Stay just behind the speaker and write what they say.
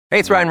Hey,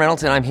 it's Ryan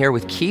Reynolds, and I'm here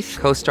with Keith,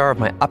 co-star of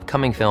my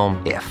upcoming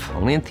film, If,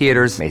 only in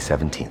theaters May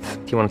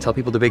 17th. Do you want to tell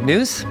people the big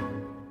news?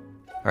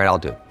 All right, I'll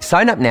do it.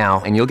 Sign up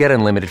now and you'll get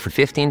unlimited for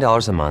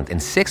 $15 a month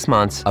and 6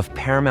 months of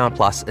Paramount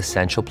Plus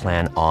Essential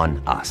Plan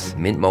on us.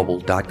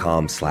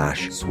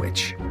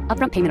 MintMobile.com/switch.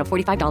 Upfront payment of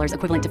 $45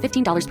 equivalent to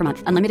 $15 per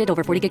month. Unlimited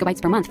over 40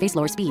 gigabytes per month. Face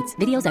lower speeds.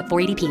 Videos at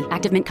 480p.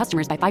 Active Mint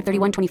customers by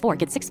 531.24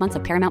 get 6 months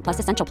of Paramount Plus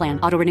Essential Plan.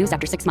 Auto renews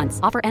after 6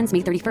 months. Offer ends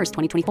May 31st,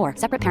 2024.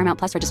 Separate Paramount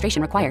Plus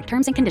registration required.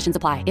 Terms and conditions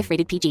apply if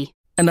rated PG.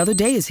 Another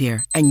day is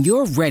here, and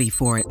you're ready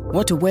for it.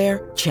 What to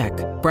wear? Check.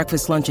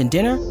 Breakfast, lunch, and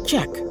dinner?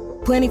 Check.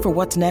 Planning for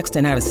what's next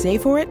and how to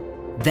save for it?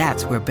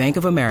 That's where Bank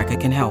of America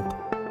can help.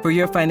 For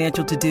your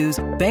financial to-dos,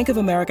 Bank of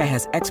America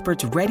has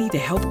experts ready to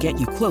help get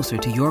you closer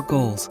to your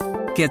goals.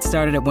 Get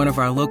started at one of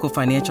our local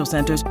financial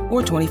centers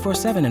or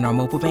 24/7 in our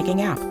mobile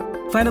banking app.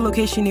 Find a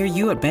location near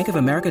you at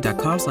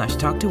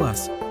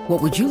bankofamerica.com/talktous.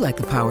 What would you like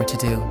the power to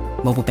do?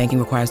 Mobile banking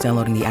requires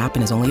downloading the app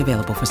and is only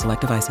available for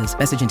select devices.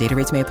 Message and data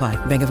rates may apply.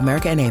 Bank of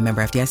America N.A.,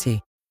 member FDIC.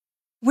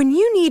 When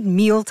you need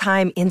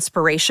mealtime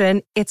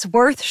inspiration, it's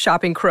worth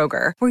shopping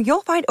Kroger, where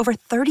you'll find over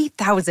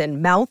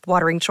 30,000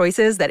 mouth-watering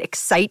choices that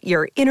excite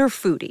your inner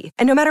foodie.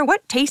 And no matter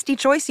what tasty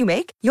choice you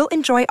make, you'll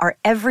enjoy our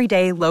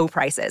everyday low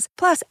prices,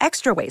 plus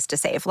extra ways to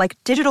save, like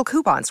digital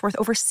coupons worth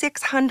over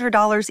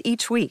 $600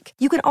 each week.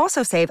 You can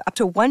also save up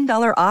to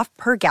 $1 off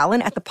per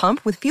gallon at the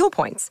pump with fuel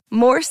points.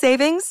 More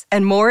savings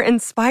and more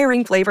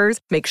inspiring flavors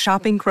make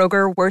shopping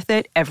Kroger worth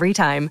it every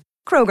time.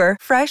 Kroger,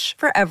 fresh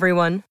for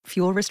everyone.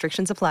 Fuel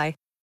restrictions apply.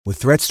 With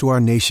threats to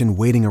our nation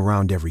waiting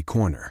around every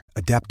corner,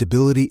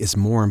 adaptability is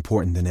more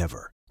important than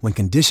ever. When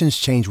conditions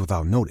change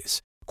without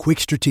notice, quick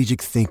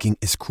strategic thinking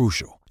is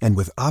crucial. And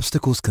with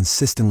obstacles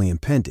consistently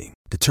impending,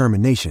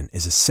 determination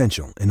is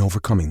essential in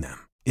overcoming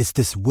them. It's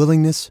this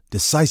willingness,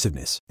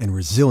 decisiveness, and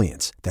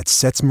resilience that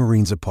sets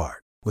Marines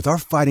apart. With our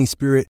fighting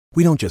spirit,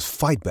 we don't just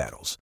fight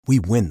battles, we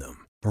win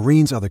them.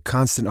 Marines are the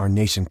constant our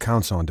nation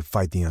counts on to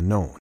fight the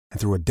unknown. And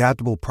through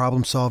adaptable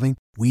problem solving,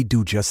 we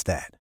do just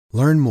that.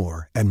 Learn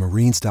more at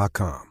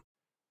marines.com.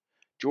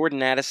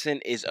 Jordan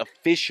Addison is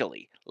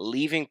officially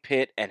leaving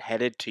Pitt and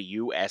headed to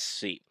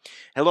USC.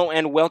 Hello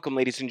and welcome,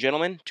 ladies and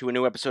gentlemen, to a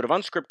new episode of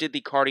Unscripted,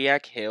 the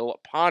Cardiac Hill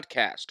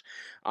podcast.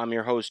 I'm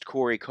your host,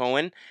 Corey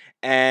Cohen,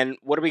 and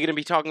what are we going to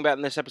be talking about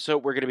in this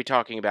episode? We're going to be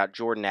talking about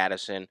Jordan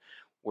Addison.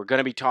 We're going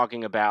to be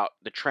talking about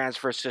the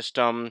transfer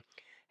system,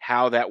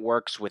 how that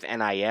works with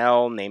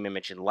NIL, name,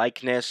 image, and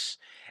likeness,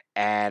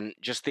 and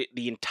just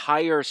the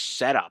entire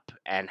setup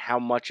and how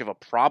much of a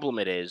problem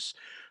it is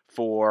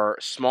for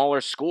smaller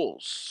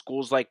schools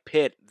like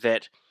Pitt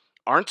that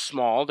aren't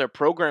small, their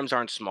programs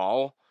aren't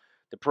small,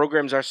 the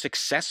programs are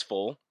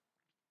successful,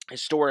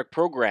 historic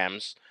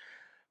programs,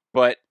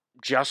 but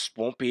just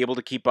won't be able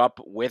to keep up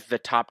with the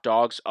top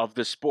dogs of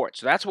the sport.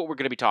 So that's what we're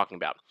going to be talking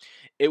about.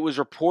 It was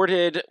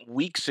reported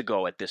weeks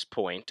ago at this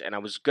point, and I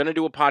was going to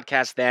do a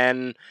podcast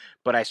then,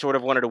 but I sort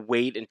of wanted to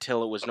wait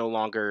until it was no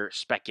longer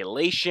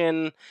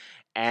speculation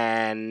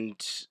and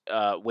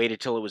waited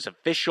till it was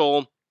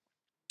official,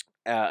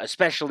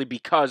 especially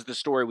because the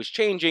story was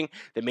changing,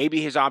 that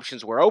maybe his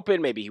options were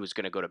open, maybe he was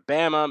going to go to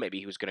Bama, maybe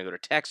he was going to go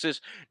to Texas.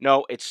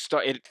 No, it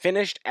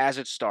finished as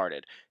it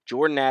started.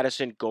 Jordan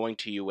Addison going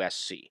to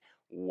USC.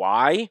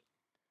 Why?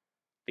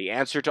 The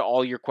answer to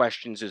all your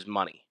questions is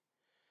money.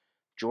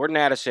 Jordan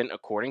Addison,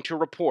 according to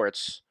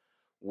reports,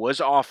 was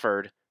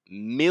offered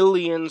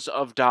millions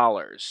of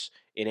dollars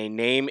in a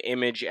name,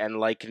 image, and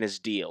likeness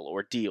deal,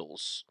 or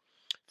deals,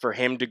 for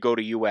him to go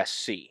to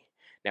USC.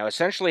 Now,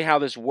 essentially how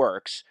this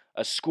works,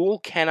 a school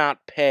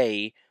cannot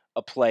pay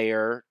a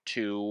player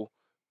to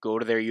go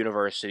to their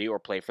university or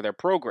play for their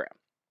program.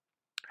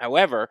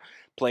 However,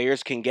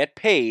 players can get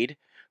paid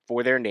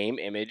for their name,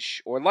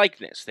 image, or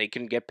likeness. They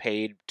can get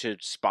paid to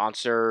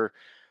sponsor,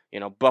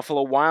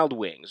 Buffalo Wild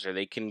Wings, or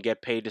they can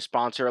get paid to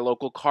sponsor a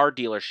local car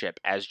dealership,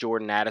 as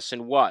Jordan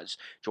Addison was.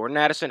 Jordan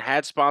Addison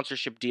had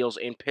sponsorship deals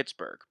in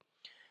Pittsburgh.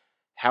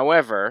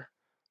 However,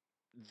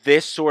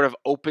 this sort of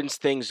opens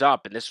things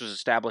up, and this was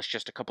established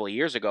just a couple of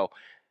years ago,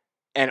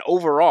 and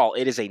overall,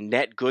 it is a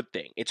net good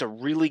thing. It's a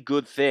really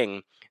good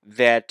thing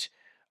that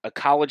a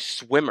college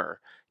swimmer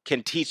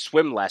can teach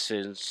swim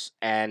lessons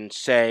and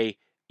say,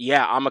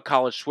 yeah, I'm a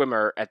college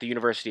swimmer at the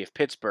University of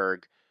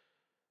Pittsburgh.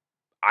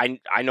 I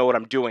know what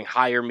I'm doing.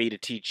 Hire me to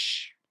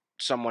teach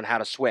someone how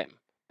to swim.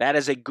 That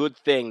is a good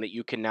thing that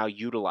you can now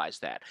utilize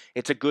that.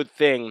 It's a good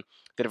thing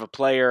that if a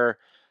player,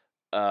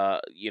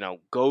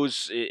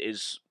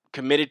 is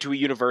committed to a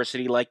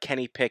university like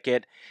Kenny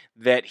Pickett,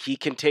 that he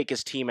can take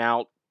his team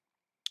out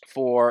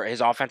for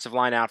his offensive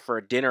line out for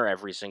a dinner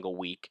every single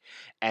week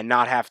and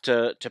not have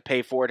to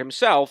pay for it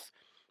himself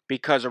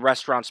because a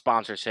restaurant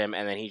sponsors him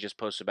and then he just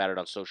posts about it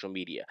on social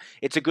media.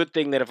 It's a good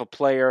thing that if a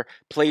player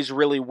plays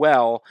really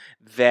well,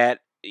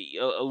 that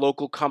a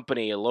local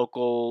company,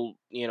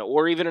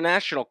 or even a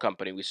national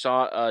company. We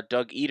saw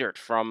Doug Edert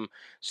from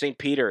St.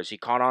 Peter's. He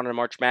caught on in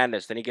March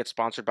Madness. Then he gets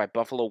sponsored by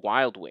Buffalo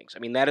Wild Wings. I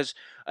mean, that is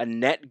a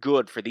net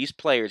good for these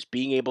players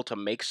being able to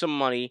make some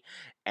money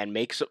and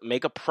make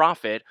a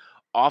profit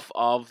off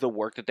of the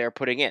work that they're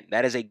putting in.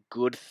 That is a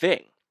good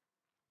thing.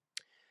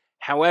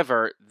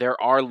 However,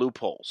 there are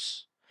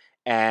loopholes,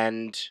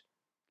 and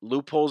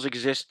loopholes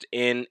exist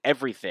in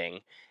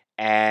everything,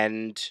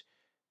 and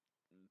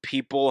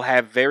people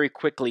have very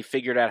quickly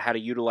figured out how to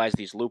utilize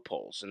these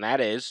loopholes, and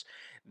that is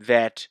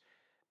that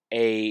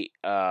a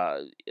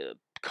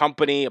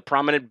company, a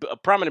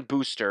prominent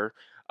booster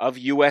of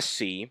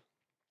USC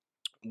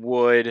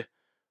would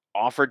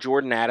offer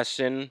Jordan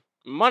Addison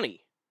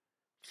money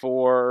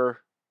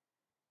for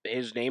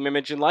his name,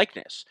 image, and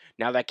likeness.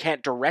 Now, that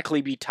can't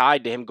directly be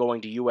tied to him going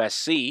to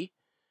USC.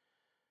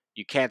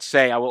 You can't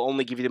say, I will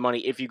only give you the money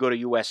if you go to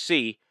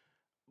USC,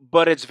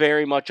 but it's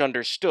very much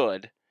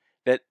understood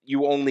that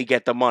you only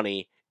get the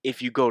money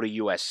if you go to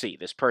USC.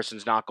 This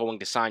person's not going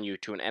to sign you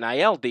to an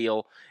NIL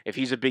deal if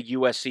he's a big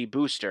USC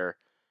booster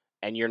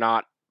and you're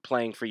not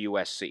playing for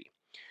USC.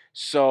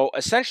 So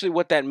essentially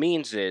what that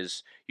means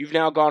is you've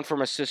now gone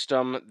from a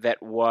system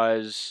that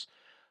was,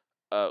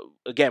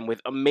 again, with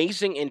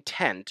amazing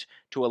intent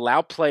to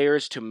allow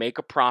players to make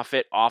a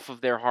profit off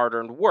of their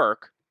hard-earned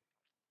work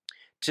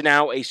to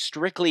now a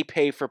strictly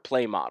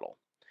pay-for-play model.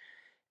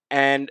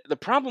 And the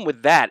problem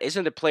with that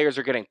isn't that players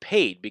are getting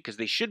paid, because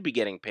they should be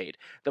getting paid.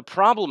 The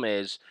problem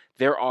is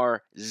there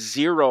are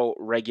zero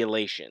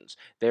regulations.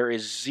 There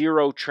is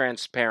zero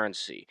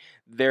transparency.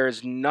 There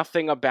is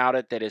nothing about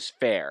it that is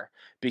fair,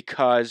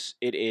 because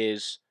it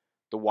is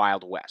the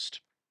Wild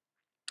West.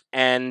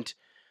 And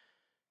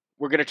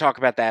we're going to talk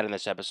about that in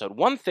this episode.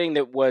 One thing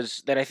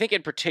that I think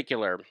in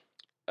particular,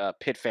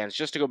 Pitt fans,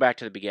 just to go back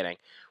to the beginning,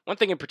 one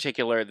thing in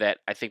particular that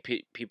I think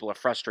people are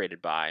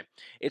frustrated by,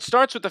 it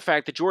starts with the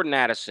fact that Jordan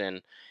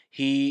Addison,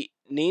 he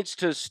needs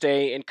to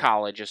stay in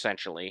college,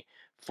 essentially,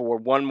 for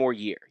one more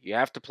year. You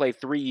have to play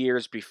 3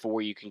 years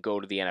before you can go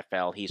to the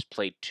NFL. He's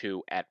played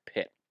 2 at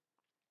Pitt.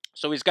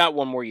 So he's got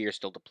 1 more year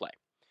still to play.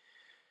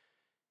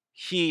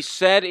 He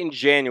said in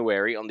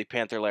January on the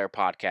Panther Lair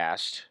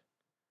podcast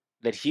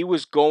that he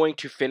was going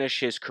to finish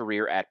his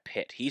career at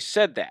Pitt. He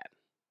said that.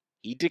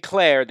 He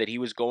declared that he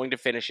was going to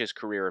finish his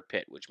career at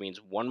Pitt, which means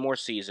 1 more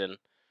season.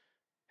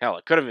 Hell,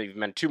 it could have even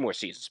meant 2 more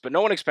seasons, but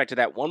no one expected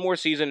that. 1 more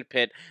season at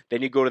Pitt,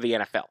 then you go to the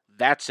NFL.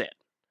 That's it.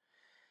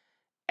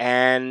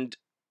 And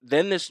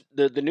then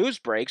the news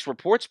breaks,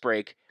 reports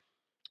break,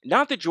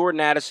 not that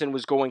Jordan Addison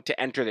was going to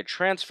enter the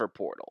transfer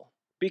portal,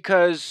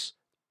 because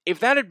if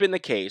that had been the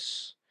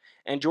case,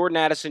 and Jordan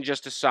Addison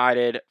just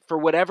decided, for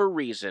whatever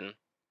reason,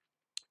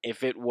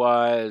 if it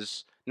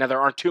was, now there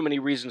aren't too many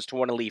reasons to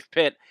want to leave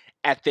Pitt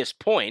at this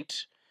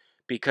point,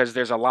 because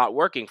there's a lot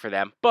working for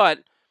them, but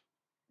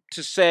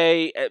to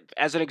say,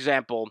 as an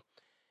example,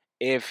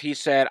 if he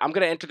said, I'm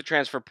going to enter the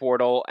transfer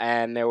portal,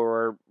 and there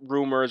were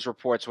rumors,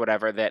 reports,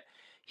 whatever, that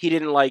he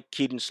didn't like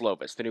Kedon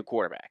Slovis, the new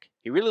quarterback.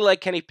 He really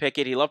liked Kenny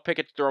Pickett. He loved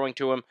Pickett throwing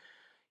to him.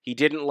 He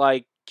didn't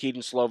like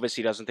Kedon Slovis.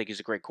 He doesn't think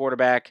he's a great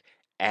quarterback,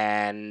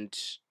 and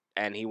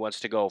he wants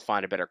to go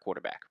find a better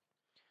quarterback.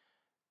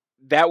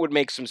 That would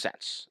make some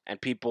sense, and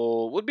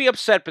people would be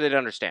upset, but they'd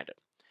understand it.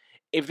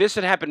 If this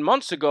had happened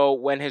months ago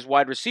when his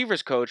wide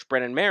receivers coach,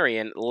 Brennan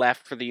Marion,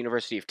 left for the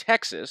University of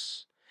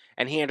Texas,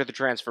 and he entered the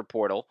transfer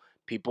portal,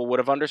 people would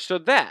have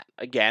understood that.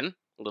 Again,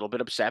 a little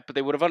bit upset, but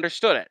they would have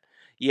understood it.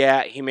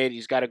 Yeah,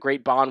 he's got a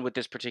great bond with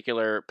this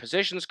particular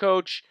positions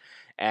coach,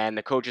 and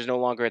the coach is no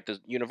longer at the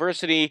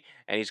university,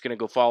 and he's going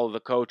to go follow the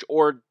coach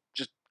or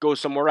just go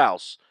somewhere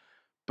else.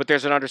 But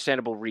there's an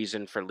understandable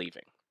reason for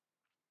leaving.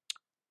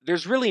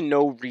 There's really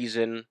no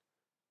reason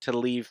to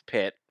leave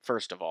Pitt,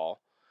 first of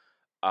all.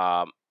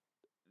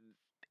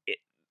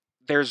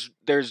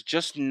 There's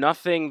just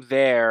nothing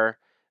there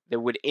that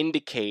would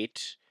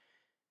indicate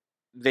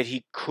that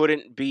he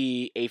couldn't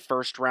be a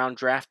first-round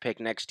draft pick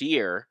next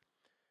year,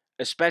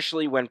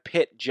 especially when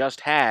Pitt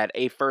just had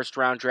a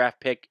first-round draft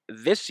pick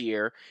this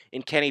year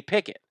in Kenny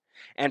Pickett.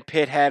 And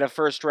Pitt had a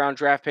first-round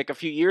draft pick a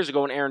few years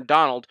ago in Aaron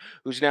Donald,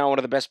 who's now one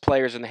of the best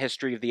players in the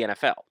history of the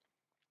NFL.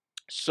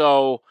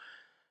 So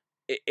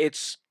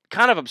it's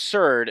kind of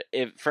absurd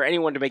for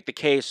anyone to make the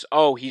case,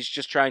 oh, he's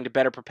just trying to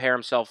better prepare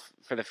himself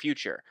for the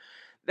future.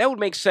 That would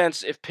make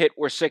sense if Pitt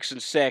were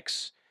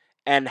 6-6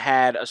 and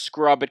had a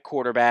scrub at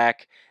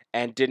quarterback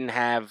and didn't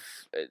have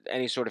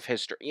any sort of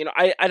history.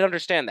 I'd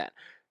understand that.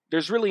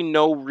 There's really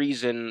no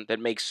reason that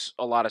makes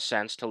a lot of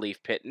sense to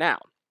leave Pitt now.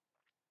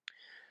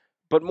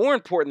 But more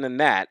important than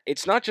that,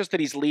 it's not just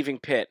that he's leaving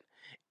Pitt.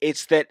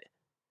 It's that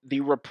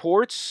the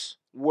reports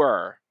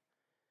were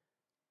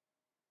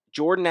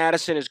Jordan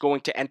Addison is going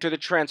to enter the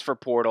transfer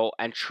portal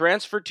and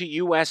transfer to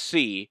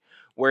USC,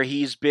 where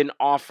he's been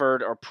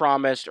offered or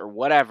promised or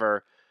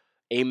whatever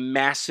a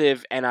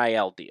massive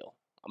NIL deal,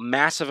 a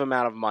massive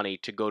amount of money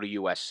to go to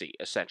USC,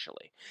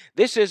 essentially.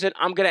 This isn't,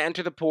 I'm going to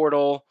enter the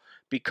portal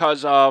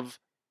because of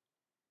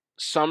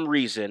some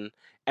reason,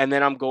 and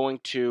then I'm going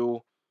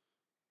to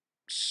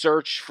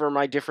search for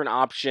my different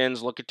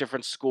options, look at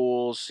different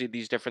schools, see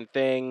these different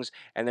things,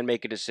 and then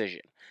make a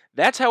decision.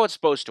 That's how it's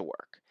supposed to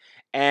work.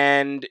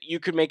 And you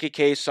could make a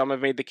case, some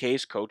have made the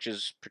case,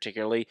 coaches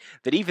particularly,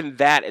 that even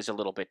that is a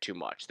little bit too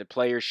much. The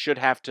players should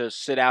have to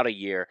sit out a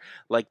year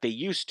like they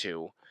used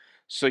to,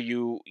 so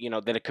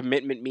that a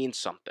commitment means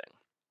something.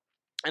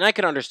 And I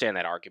can understand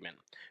that argument.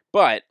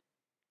 But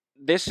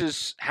this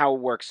is how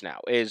it works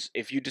now, is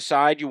if you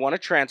decide you want to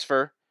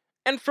transfer,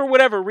 and for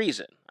whatever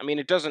reason, I mean,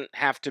 it doesn't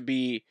have to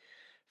be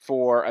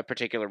for a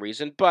particular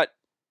reason, but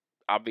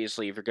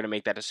obviously if you're going to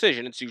make that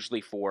decision, it's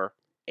usually for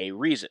a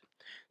reason.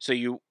 So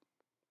you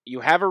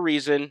have a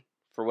reason,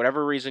 for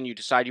whatever reason you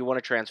decide you want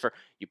to transfer,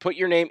 you put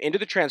your name into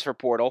the transfer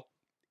portal.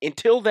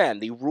 Until then,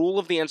 the rule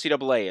of the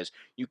NCAA is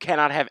you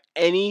cannot have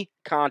any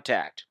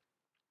contact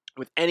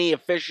with any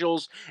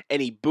officials,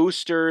 any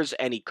boosters,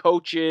 any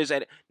coaches,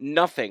 and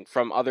nothing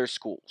from other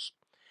schools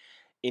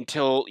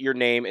until your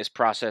name is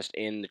processed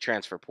in the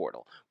transfer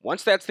portal.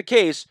 Once that's the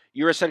case,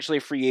 you're essentially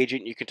a free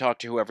agent. You can talk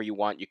to whoever you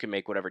want. You can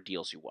make whatever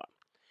deals you want.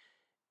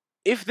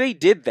 If they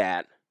did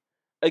that,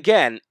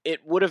 again,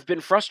 it would have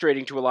been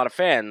frustrating to a lot of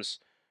fans,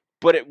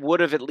 but it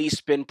would have at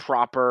least been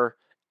proper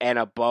and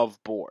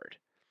above board.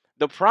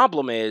 The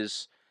problem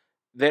is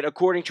that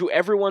according to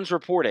everyone's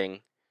reporting,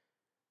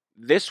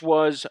 this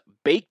was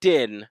baked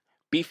in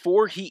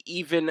before he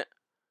even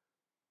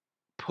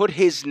put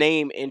his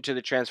name into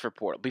the transfer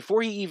portal,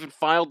 before he even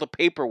filed the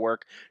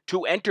paperwork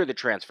to enter the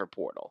transfer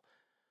portal.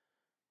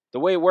 The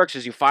way it works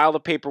is you file the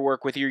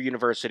paperwork with your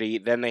university,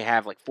 then they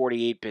have like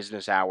 48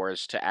 business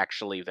hours to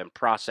actually then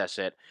process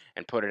it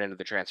and put it into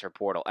the transfer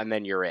portal, and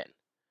then you're in.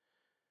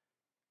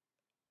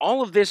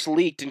 All of this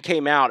leaked and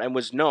came out and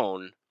was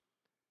known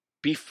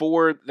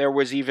before there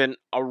was even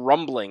a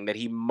rumbling that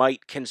he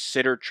might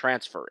consider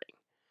transferring.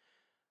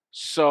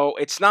 So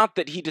it's not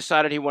that he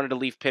decided he wanted to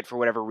leave Pitt for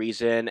whatever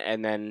reason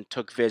and then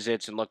took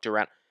visits and looked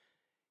around.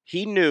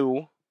 He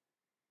knew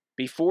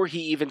before he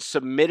even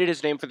submitted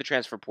his name for the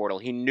transfer portal,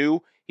 he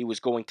knew he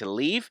was going to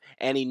leave,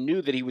 and he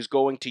knew that he was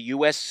going to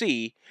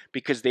USC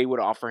because they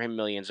would offer him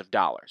millions of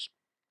dollars.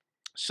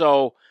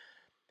 So,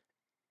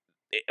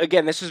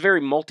 again, this is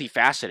very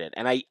multifaceted,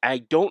 and I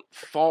don't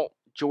fault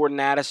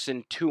Jordan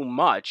Addison too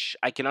much.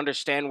 I can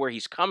understand where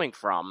he's coming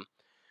from.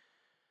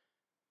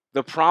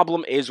 The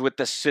problem is with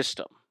the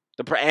system.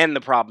 And the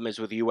problem is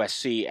with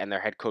USC and their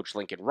head coach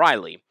Lincoln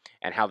Riley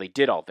and how they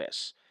did all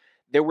this.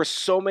 There were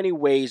so many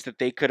ways that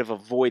they could have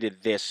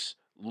avoided this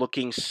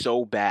looking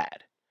so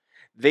bad.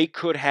 They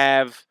could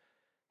have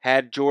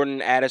had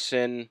Jordan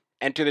Addison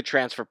enter the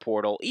transfer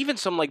portal, even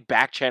some like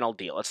back channel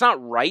deal. It's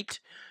not right,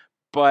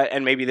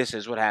 and maybe this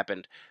is what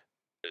happened.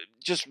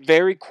 Just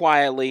very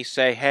quietly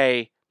say,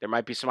 hey, there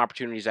might be some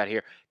opportunities out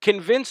here.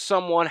 Convince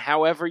someone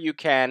however you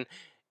can,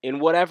 in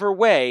whatever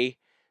way,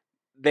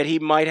 that he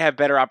might have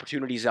better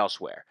opportunities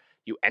elsewhere.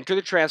 You enter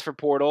the transfer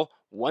portal.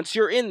 Once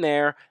you're in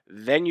there,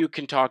 then you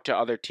can talk to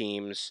other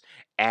teams.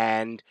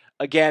 And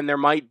again, there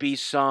might be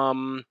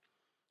some,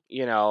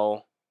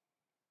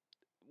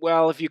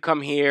 well, if you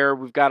come here,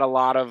 we've got a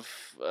lot of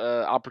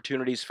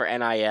opportunities for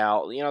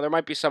NIL. There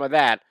might be some of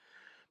that.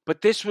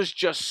 But this was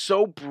just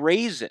so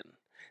brazen.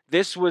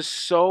 This was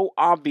so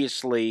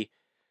obviously,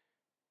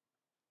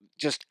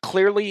 just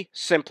clearly,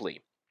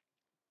 simply,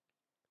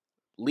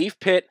 leave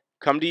Pitt,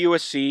 come to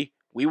USC,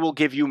 we will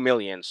give you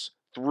millions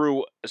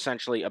through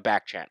essentially a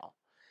back channel.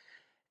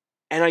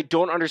 And I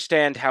don't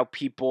understand how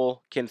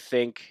people can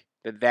think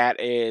that that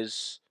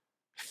is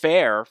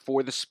fair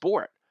for the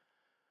sport.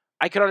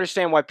 I can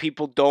understand why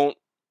people don't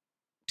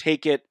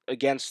take it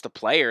against the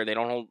player. They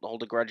don't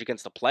hold a grudge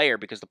against the player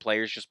because the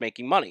player is just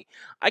making money.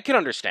 I can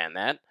understand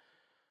that.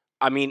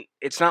 I mean,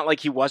 it's not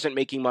like he wasn't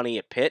making money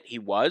at Pitt. He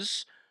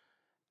was.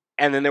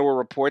 And then there were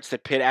reports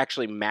that Pitt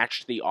actually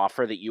matched the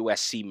offer that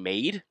USC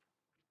made.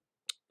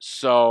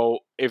 So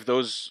if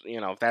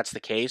if that's the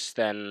case,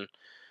 then,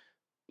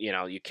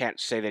 you can't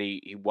say that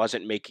he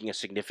wasn't making a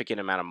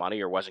significant amount of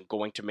money or wasn't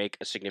going to make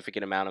a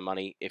significant amount of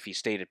money if he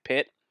stayed at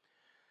Pitt.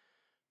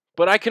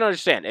 But I can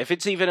understand if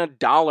it's even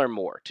 $1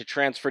 more to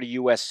transfer to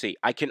USC,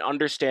 I can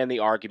understand the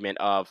argument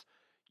of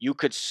you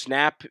could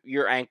snap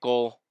your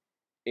ankle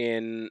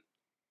in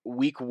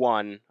week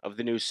 1 of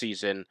the new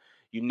season.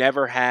 You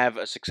never have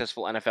a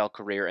successful NFL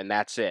career and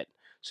that's it.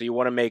 So you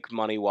want to make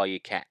money while you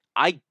can.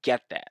 I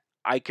get that.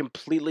 I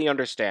completely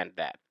understand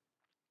that.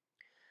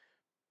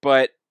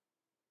 But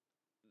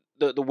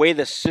the way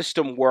the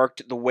system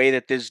worked, the way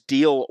that this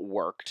deal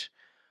worked,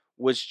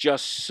 was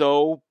just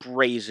so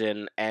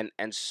brazen and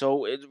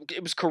so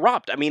it was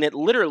corrupt. I mean, it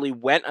literally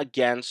went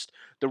against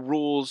the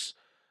rules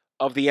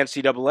of the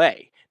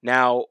NCAA.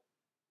 Now,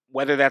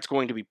 whether that's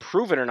going to be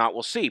proven or not,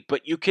 we'll see.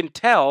 But you can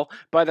tell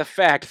by the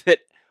fact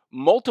that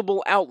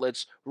multiple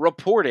outlets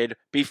reported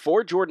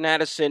before Jordan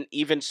Addison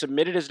even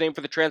submitted his name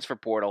for the transfer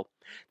portal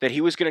that he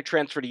was going to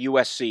transfer to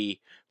USC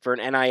for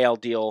an NIL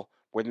deal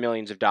worth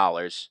millions of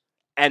dollars,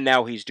 and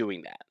now he's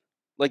doing that.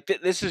 Like,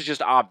 this is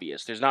just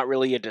obvious. There's not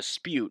really a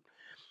dispute.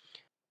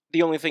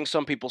 The only thing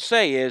some people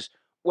say is,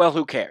 well,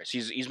 who cares?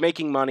 He's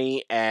making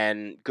money,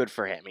 and good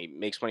for him. He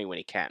makes money when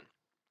he can.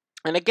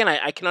 And again,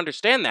 I can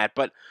understand that,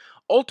 but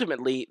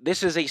ultimately,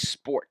 this is a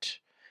sport.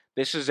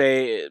 This is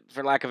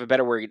for lack of a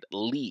better word,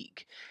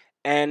 league.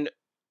 And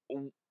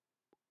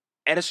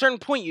at a certain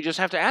point, you just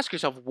have to ask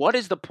yourself, what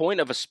is the point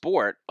of a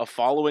sport, of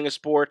following a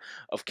sport,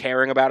 of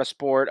caring about a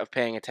sport, of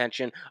paying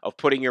attention, of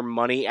putting your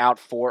money out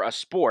for a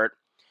sport,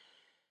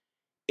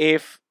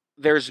 if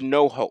there's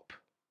no hope?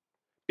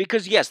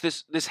 Because yes,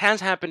 this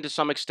has happened to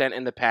some extent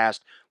in the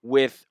past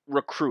with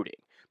recruiting.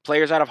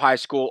 Players out of high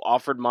school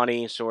offered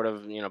money, sort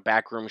of,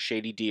 backroom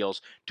shady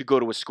deals to go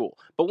to a school.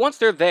 But once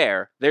they're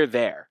there, they're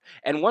there.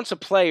 And once a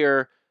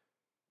player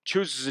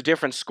chooses a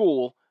different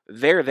school,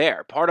 they're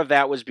there. Part of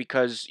that was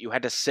because you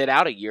had to sit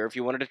out a year if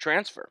you wanted to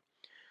transfer.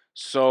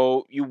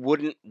 So you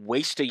wouldn't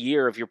waste a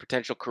year of your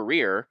potential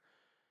career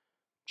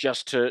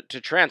just to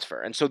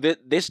transfer. And so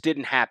this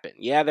didn't happen.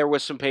 Yeah, there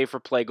was some pay for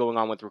play going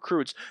on with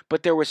recruits,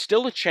 but there was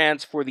still a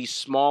chance for these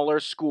smaller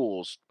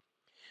schools,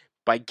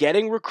 by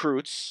getting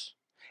recruits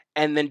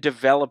and then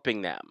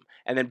developing them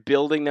and then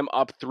building them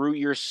up through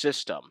your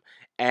system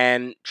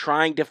and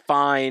trying to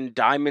find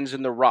diamonds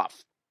in the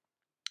rough.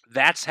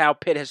 That's how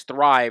Pitt has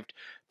thrived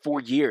for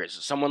years.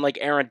 Someone like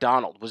Aaron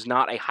Donald was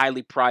not a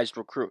highly prized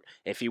recruit.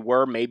 If he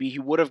were, maybe he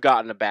would have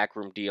gotten a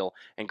backroom deal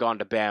and gone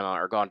to Bama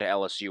or gone to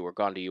LSU or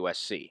gone to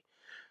USC.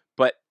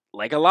 But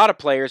like a lot of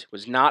players,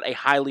 was not a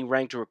highly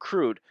ranked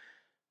recruit.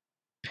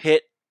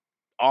 Pitt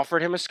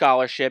offered him a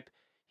scholarship.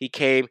 He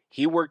came,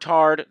 he worked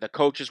hard, the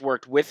coaches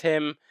worked with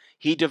him,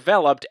 he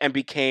developed and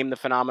became the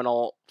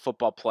phenomenal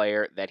football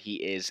player that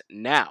he is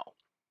now.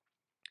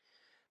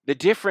 The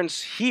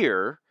difference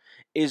here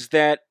is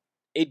that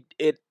it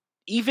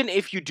even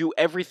if you do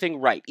everything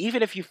right,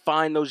 even if you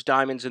find those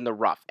diamonds in the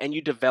rough and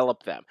you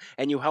develop them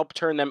and you help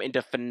turn them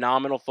into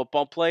phenomenal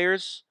football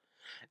players,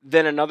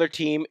 then another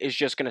team is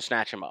just going to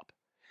snatch them up.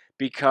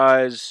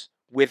 Because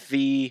with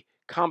the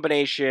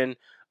combination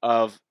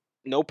of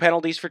no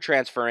penalties for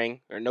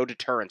transferring, or no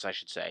deterrence, I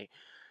should say,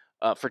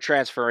 for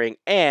transferring,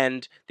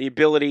 and the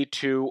ability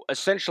to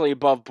essentially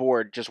above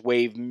board just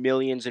waive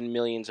millions and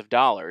millions of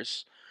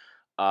dollars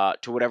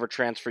to whatever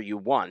transfer you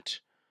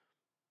want,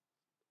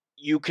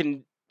 you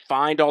can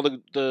find all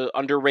the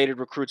underrated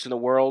recruits in the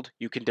world,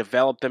 you can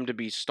develop them to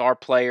be star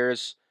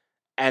players,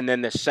 and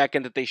then the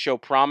second that they show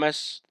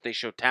promise, they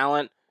show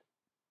talent,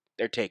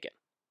 they're taken.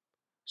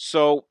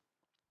 So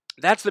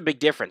that's the big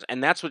difference,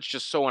 and that's what's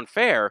just so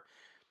unfair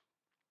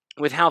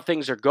with how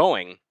things are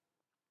going.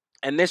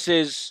 And this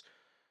is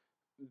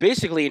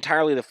basically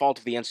entirely the fault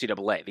of the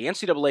NCAA. The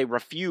NCAA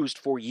refused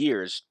for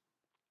years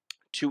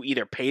to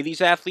either pay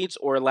these athletes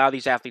or allow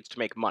these athletes to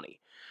make money.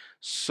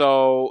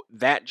 So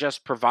that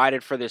just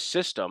provided for this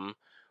system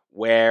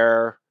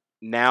where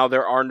now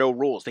there are no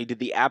rules. They did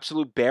the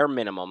absolute bare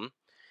minimum,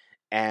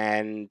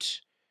 and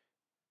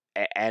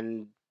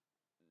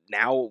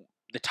now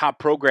the top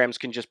programs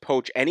can just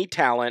poach any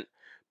talent,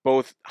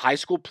 both high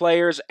school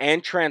players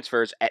and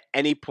transfers, at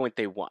any point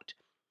they want.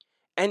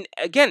 And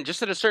again,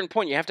 just at a certain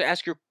point, you have to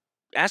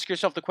ask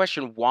yourself the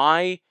question,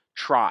 why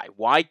try?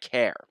 Why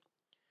care?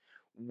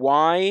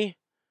 Why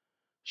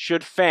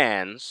should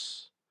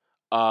fans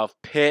of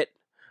Pitt,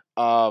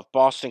 of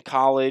Boston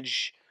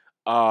College,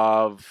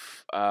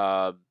 of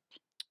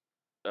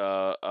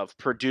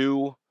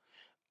Purdue,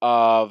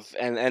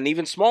 and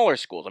even smaller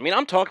schools? I mean,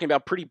 I'm talking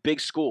about pretty big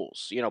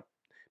schools,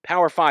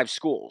 Power 5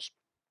 schools.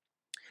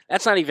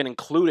 That's not even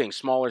including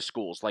smaller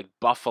schools like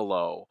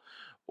Buffalo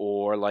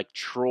or like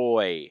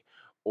Troy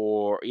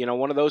or,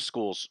 one of those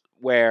schools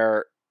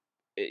where,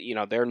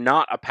 they're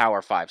not a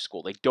Power 5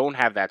 school. They don't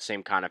have that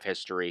same kind of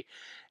history,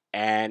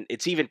 and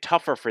it's even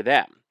tougher for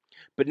them.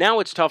 But now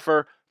it's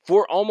tougher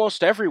for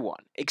almost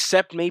everyone,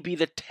 except maybe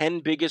the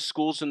 10 biggest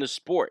schools in the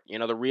sport,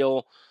 the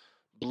real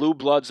blue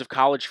bloods of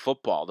college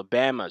football, the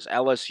Bamas,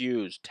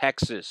 LSUs,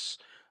 Texas,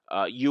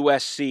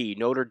 USC,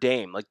 Notre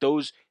Dame, like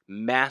those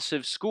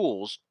massive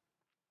schools.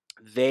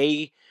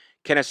 They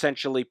can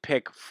essentially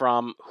pick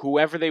from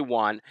whoever they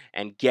want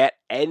and get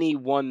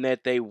anyone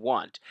that they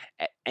want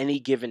at any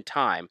given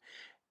time.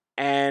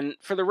 And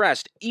for the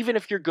rest, even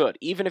if you're good,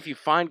 even if you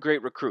find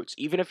great recruits,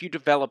 even if you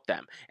develop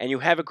them and you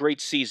have a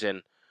great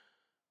season,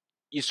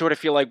 you sort of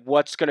feel like,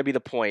 what's going to be the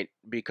point?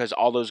 Because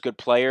all those good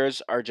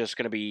players are just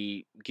going to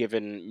be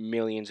given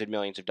millions and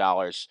millions of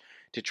dollars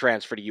to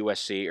transfer to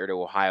USC or to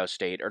Ohio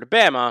State or to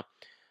Bama,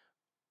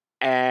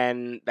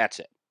 and that's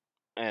it.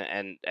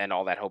 And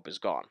all that hope is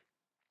gone.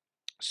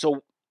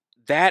 So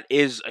that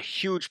is a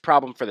huge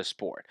problem for the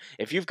sport.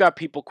 If you've got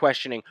people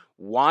questioning,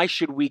 why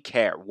should we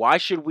care? Why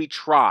should we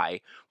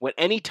try when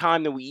any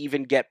time that we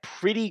even get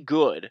pretty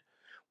good,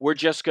 we're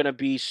just going to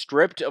be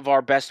stripped of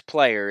our best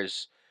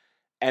players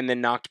and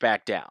then knocked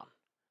back down?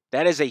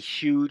 That is a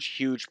huge,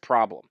 huge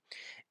problem.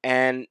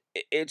 And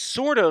it's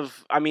sort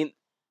of,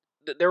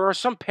 there are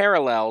some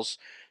parallels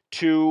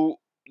to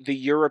the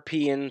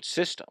European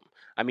system.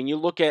 I mean, you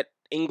look at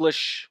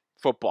English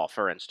football,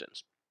 for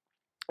instance,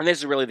 and this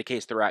is really the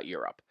case throughout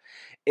Europe,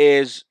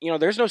 is,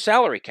 there's no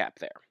salary cap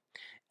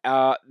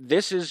there.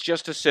 This is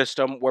just a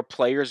system where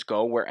players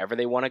go wherever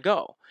they want to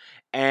go.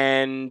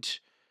 And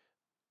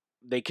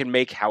they can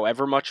make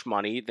however much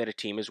money that a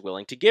team is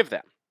willing to give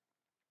them.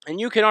 And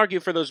you can argue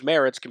for those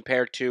merits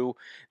compared to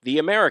the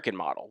American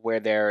model, where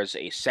there's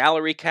a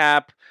salary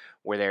cap,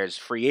 where there's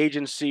free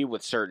agency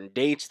with certain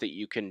dates that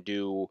you can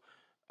do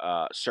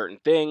certain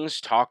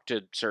things, talk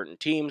to certain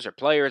teams or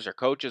players or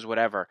coaches,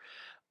 whatever.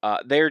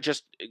 They're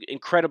just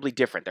incredibly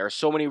different. There are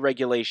so many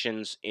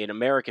regulations in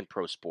American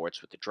pro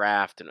sports with the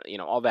draft and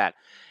all that.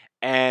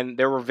 And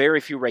there were very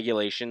few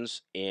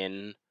regulations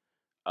in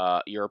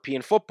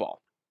European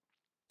football.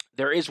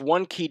 There is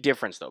one key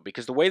difference, though,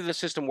 because the way the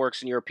system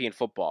works in European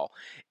football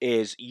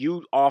is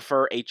you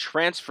offer a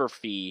transfer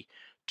fee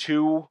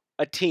to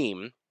a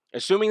team,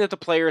 assuming that the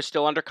player is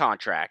still under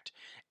contract,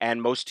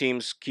 and most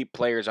teams keep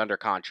players under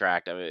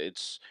contract. I mean,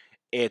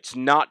 it's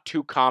not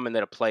too common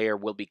that a player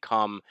will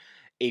become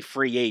a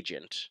free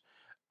agent.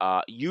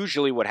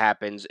 Usually what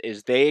happens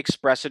is they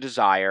express a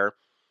desire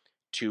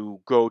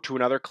to go to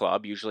another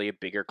club, usually a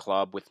bigger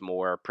club with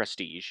more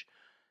prestige,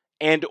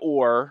 and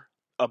or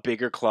a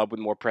bigger club with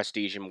more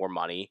prestige and more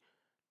money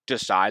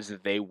decides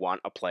that they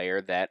want a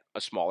player that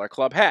a smaller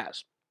club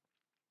has.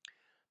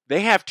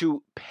 They have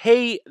to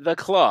pay the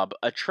club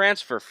a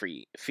transfer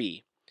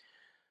fee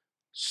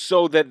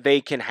so that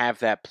they can have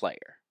that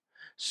player.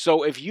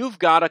 So if you've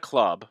got a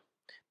club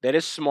that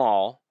is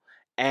small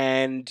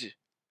and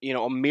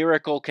a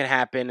miracle can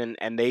happen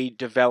and they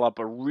develop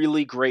a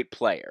really great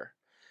player,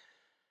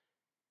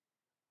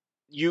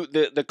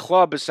 the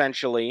club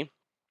essentially,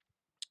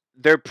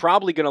 they're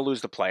probably going to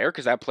lose the player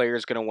because that player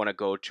is going to want to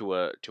go to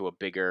a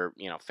bigger,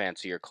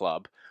 fancier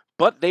club,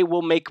 but they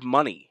will make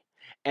money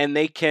and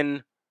they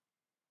can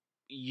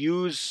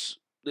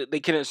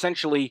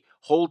essentially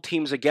hold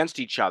teams against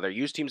each other,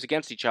 use teams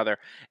against each other,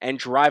 and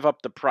drive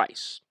up the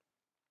price.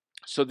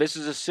 So this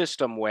is a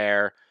system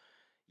where,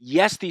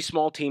 yes, these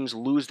small teams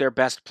lose their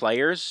best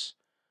players,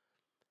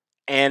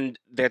 and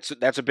that's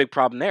a big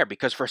problem there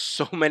because for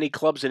so many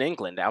clubs in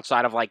England,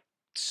 outside of like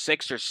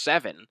 6 or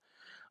 7,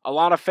 a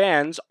lot of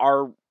fans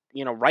are,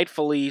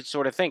 rightfully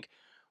sort of think,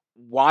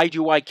 why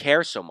do I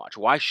care so much?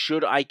 Why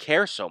should I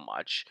care so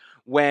much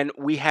when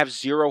we have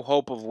zero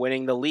hope of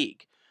winning the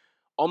league?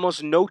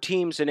 Almost no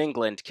teams in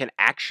England can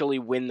actually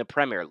win the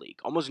Premier League.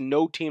 Almost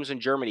no teams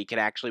in Germany can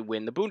actually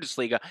win the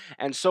Bundesliga,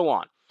 and so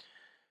on.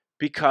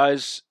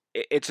 Because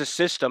it's a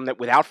system that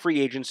without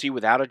free agency,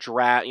 without a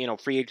draft,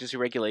 free agency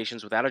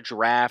regulations, without a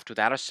draft,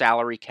 without a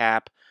salary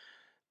cap,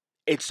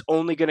 it's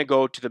only going to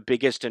go to the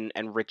biggest and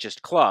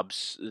richest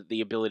clubs,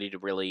 the ability to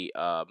really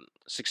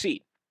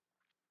succeed.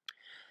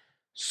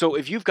 So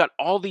if you've got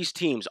all these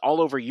teams all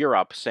over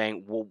Europe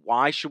saying, well,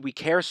 why should we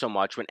care so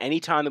much when any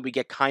time that we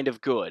get kind of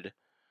good,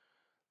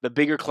 the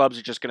bigger clubs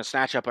are just going to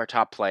snatch up our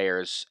top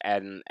players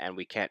and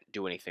we can't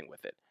do anything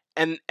with it.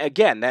 And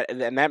again,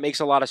 that makes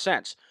a lot of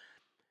sense.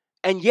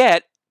 And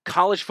yet,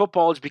 college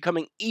football is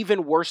becoming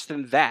even worse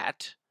than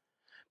that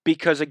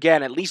because,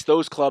 again, at least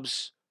those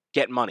clubs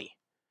get money.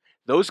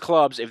 Those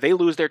clubs, if they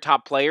lose their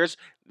top players,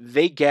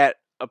 they get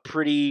a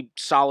pretty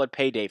solid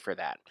payday for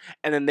that.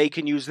 And then they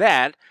can use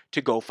that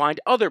to go find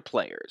other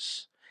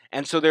players.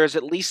 And so there's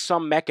at least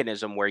some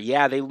mechanism where,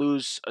 yeah, they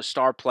lose a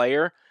star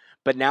player,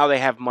 but now they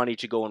have money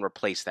to go and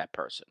replace that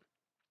person.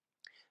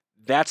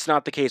 That's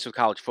not the case with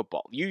college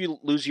football. You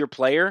lose your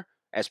player,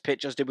 as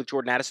Pitt just did with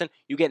Jordan Addison,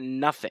 you get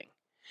nothing.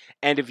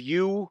 And if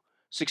you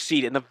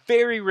succeed, in the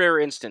very rare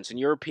instance in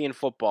European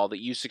football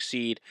that you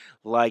succeed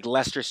like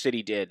Leicester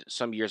City did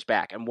some years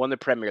back and won the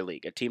Premier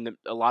League, a team that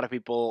a lot of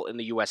people in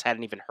the U.S.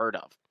 hadn't even heard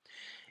of.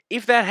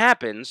 If that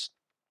happens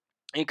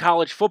in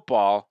college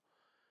football,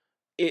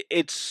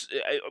 it's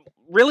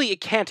really,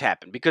 it can't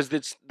happen because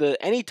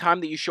any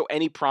time that you show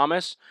any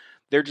promise,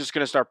 they're just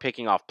going to start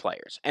picking off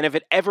players. And if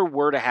it ever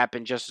were to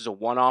happen just as a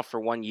one-off for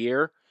 1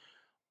 year,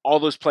 all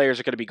those players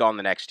are going to be gone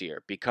the next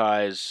year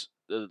because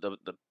the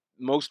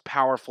most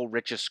powerful,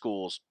 richest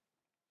schools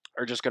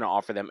are just going to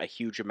offer them a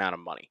huge amount of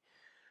money.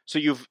 So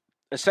you've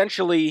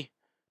essentially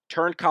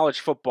turned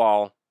college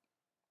football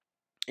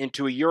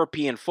into a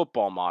European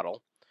football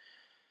model,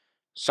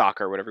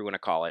 soccer, whatever you want to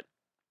call it,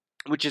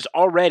 which is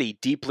already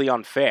deeply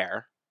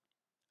unfair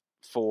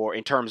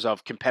in terms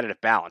of competitive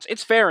balance.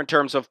 It's fair in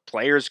terms of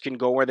players can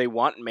go where they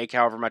want and make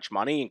however much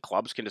money, and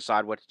clubs can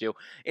decide what to do.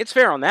 It's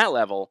fair on that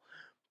level,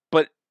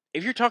 but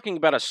if you're talking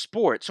about a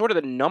sport, sort of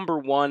the number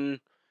one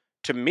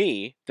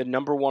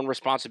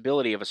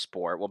responsibility of a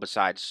sport, well,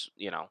 besides,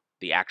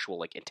 the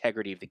actual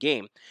integrity of the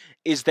game,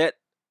 is that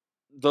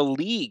the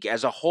league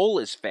as a whole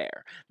is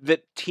fair,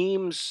 that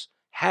teams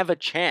have a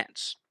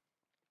chance.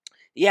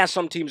 Yeah,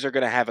 some teams are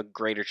going to have a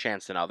greater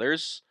chance than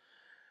others,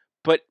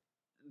 but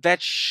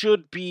that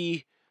should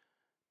be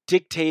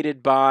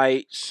dictated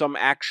by some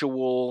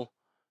actual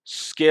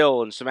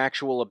skill and some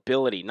actual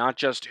ability, not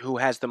just who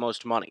has the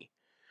most money.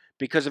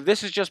 Because if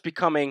this is just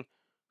becoming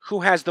who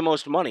has the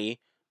most money,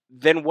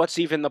 then what's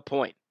even the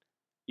point?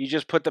 You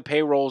just put the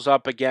payrolls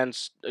up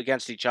against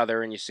each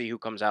other and you see who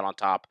comes out on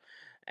top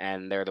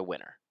and they're the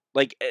winner.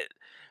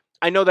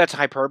 I know that's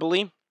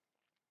hyperbole,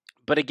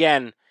 but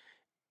again,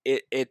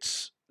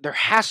 there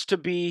has to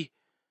be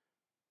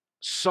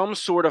some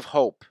sort of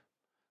hope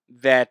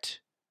that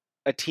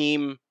a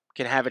team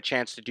can have a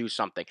chance to do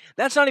something.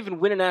 That's not even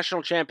win a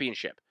national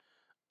championship.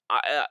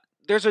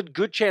 There's a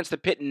good chance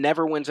that Pitt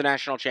never wins a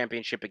national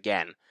championship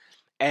again.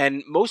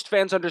 And most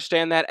fans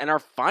understand that and are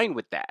fine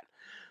with that.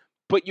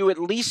 But you at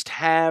least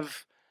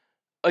have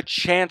a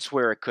chance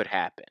where it could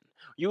happen.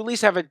 You at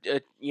least have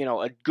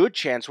a good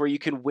chance where you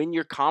can win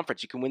your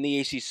conference, you can win the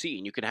ACC,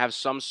 and you can have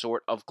some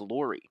sort of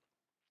glory.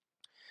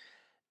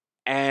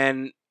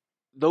 And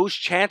those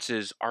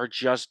chances are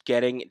just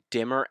getting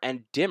dimmer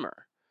and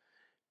dimmer.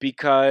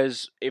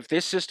 Because if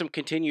this system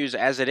continues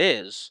as it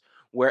is,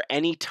 where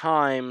any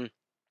time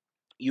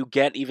you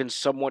get even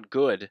somewhat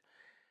good,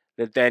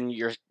 that then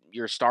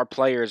your star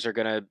players are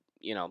going to,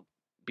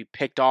 be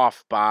picked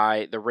off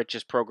by the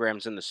richest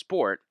programs in the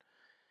sport,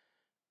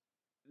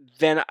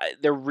 then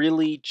they're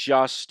really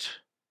just,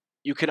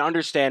 you can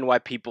understand why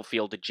people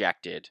feel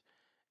dejected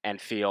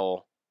and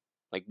feel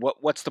like,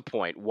 what's the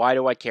point? Why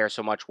do I care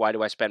so much? Why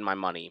do I spend my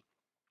money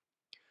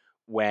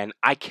when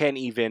I can't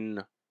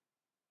even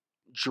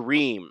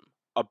dream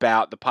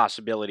about the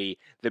possibility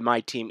that my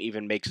team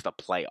even makes the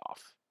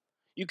playoff?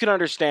 You can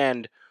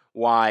understand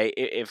why,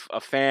 if a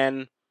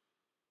fan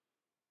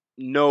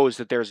knows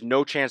that there's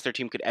no chance their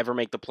team could ever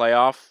make the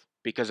playoff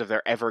because if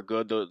they're ever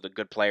good, the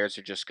good players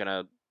are just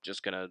gonna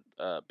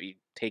be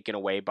taken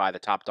away by the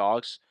top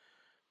dogs.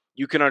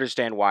 You can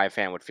understand why a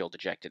fan would feel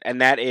dejected,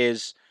 and that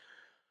is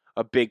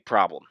a big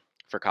problem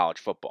for college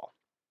football.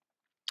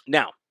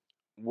 Now,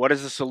 what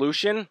is the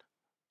solution?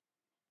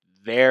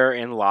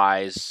 Therein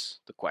lies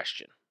the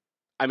question.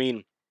 I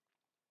mean,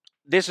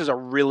 this is a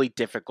really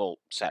difficult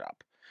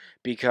setup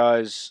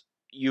because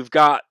you've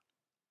got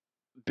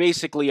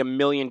basically a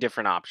million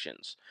different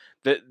options.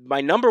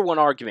 My number one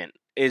argument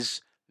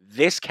is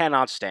this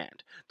cannot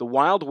stand. The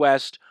Wild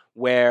West,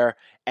 where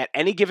at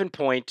any given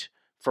point,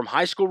 from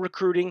high school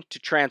recruiting to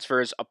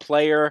transfers, a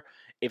player,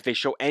 if they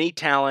show any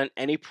talent,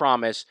 any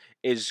promise,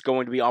 is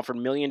going to be offered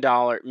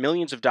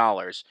millions of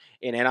dollars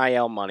in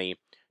NIL money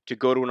to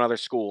go to another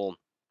school,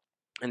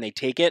 and they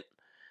take it,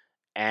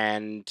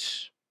 and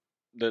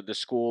the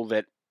school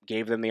that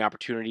gave them the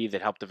opportunity,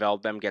 that helped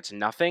develop them, gets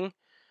nothing.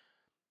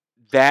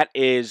 That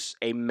is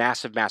a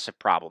massive, massive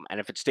problem. And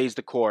if it stays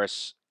the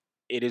course,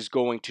 it is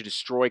going to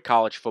destroy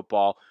college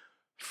football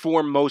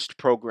for most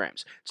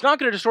programs. It's not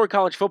going to destroy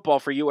college football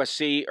for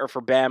USC or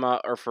for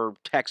Bama or for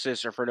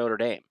Texas or for Notre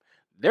Dame.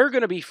 They're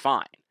going to be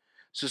fine.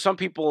 So some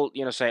people,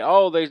 say,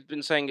 oh, they've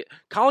been saying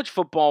college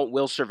football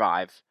will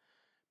survive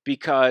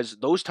because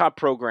those top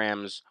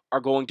programs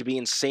are going to be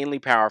insanely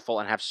powerful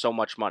and have so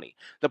much money.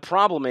 The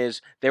problem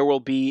is there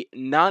will be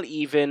not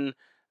even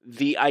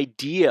the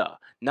idea,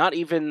 not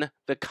even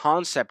the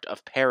concept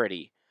of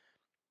parity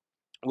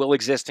will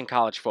exist in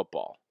college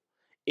football.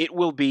 It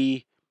will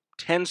be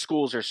 10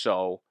 schools or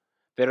so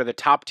that are the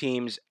top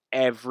teams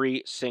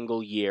every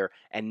single year,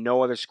 and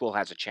no other school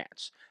has a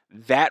chance.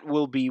 That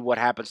will be what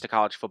happens to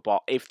college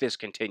football if this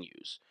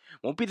continues. It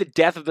won't be the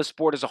death of the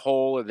sport as a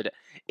whole,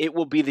 it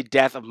will be the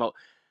death of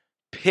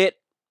Pitt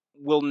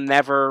will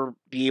never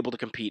be able to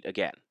compete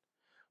again.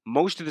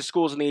 Most of the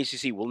schools in the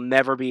ACC will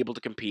never be able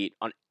to compete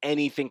on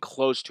anything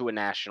close to a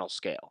national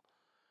scale.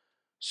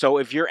 So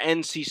if you're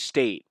NC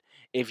State,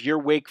 if you're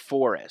Wake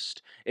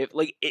Forest,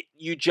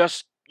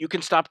 you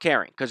can stop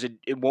caring because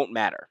it won't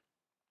matter.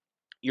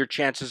 Your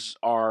chances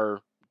are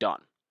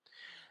done.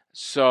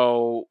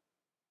 So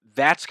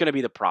that's going to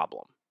be the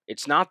problem.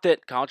 It's not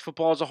that college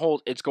football as a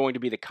whole, it's going to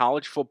be the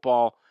college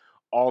football,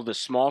 all the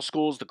small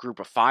schools, the group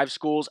of 5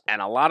 schools,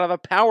 and a lot of the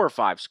Power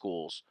 5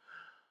 schools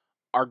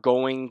are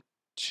going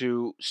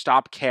to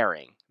stop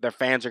caring. Their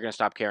fans are going to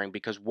stop caring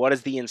because what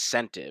is the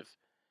incentive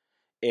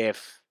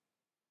if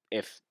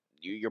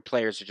your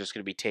players are just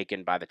going to be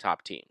taken by the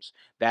top teams?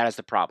 That is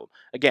the problem.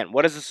 Again,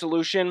 what is the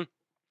solution?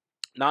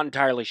 Not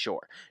entirely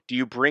sure. Do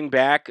you bring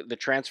back the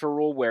transfer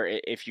rule where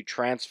if you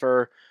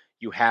transfer,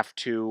 you have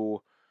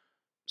to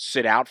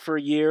sit out for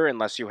a year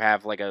unless you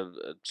have like a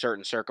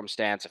certain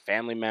circumstance, a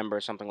family member,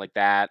 something like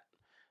that,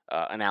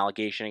 an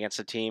allegation against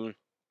the team?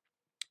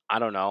 I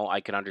don't know.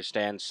 I can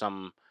understand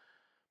some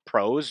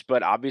pros,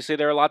 but obviously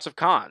there are lots of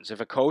cons.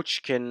 If a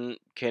coach can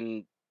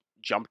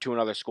jump to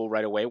another school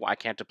right away, why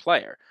can't a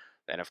player?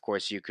 Then, of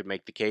course, you could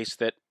make the case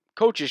that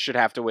coaches should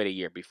have to wait a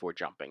year before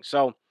jumping.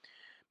 So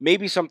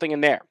maybe something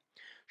in there.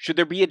 Should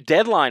there be a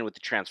deadline with the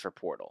transfer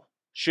portal?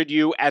 Should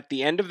you, at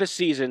the end of the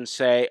season,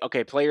 say,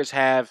 okay, players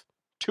have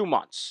 2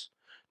 months.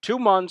 2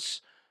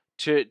 months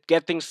to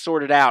get things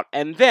sorted out.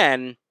 And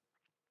then,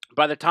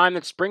 by the time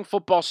that spring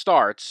football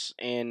starts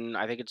in,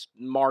 I think it's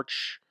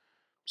March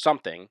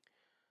something,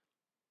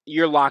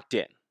 you're locked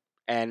in.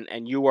 And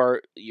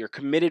you're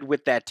committed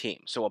with that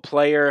team. So a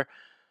player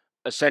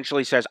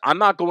essentially says, I'm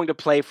not going to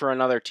play for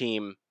another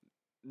team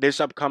this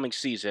upcoming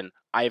season.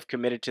 I have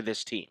committed to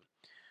this team.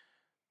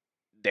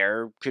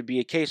 There could be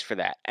a case for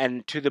that.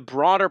 And to the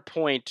broader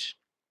point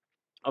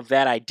of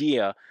that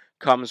idea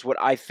comes what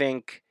I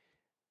think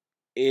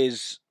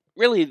is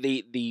really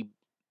the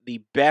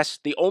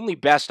only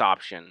best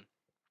option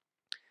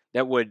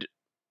that would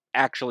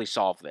actually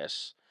solve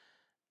this.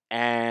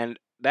 And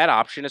that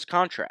option is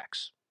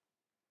contracts.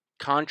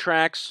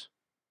 Contracts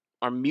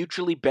are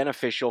mutually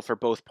beneficial for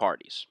both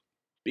parties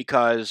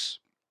because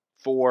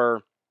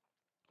for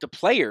the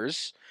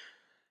players,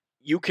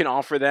 you can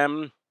offer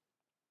them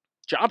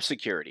job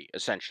security,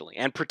 essentially,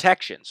 and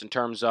protections in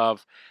terms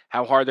of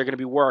how hard they're going to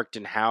be worked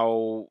and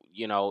how,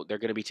 they're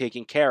going to be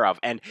taken care of.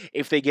 And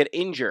if they get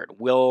injured,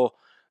 will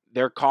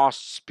their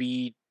costs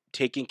be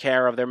taking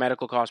care of their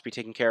medical costs be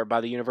taken care of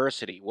by the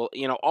university? Well,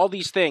 all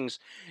these things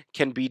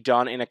can be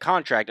done in a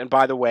contract. And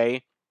by the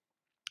way,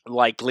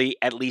 likely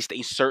at least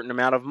a certain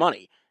amount of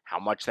money. How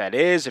much that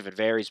is, if it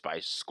varies by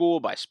school,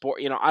 by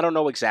sport, I don't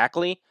know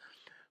exactly.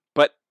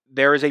 But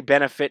there is a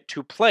benefit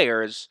to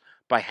players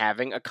by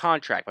having a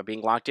contract, by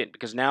being locked in,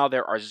 because now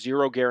there are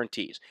zero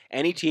guarantees.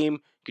 Any team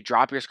could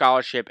drop your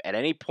scholarship at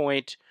any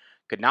point,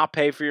 could not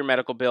pay for your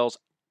medical bills.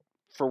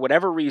 For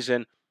whatever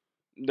reason,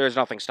 there's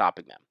nothing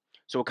stopping them.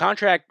 So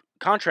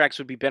contracts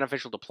would be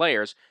beneficial to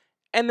players,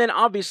 and then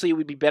obviously it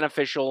would be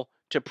beneficial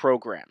to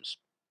programs,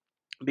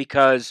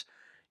 because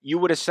you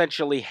would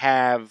essentially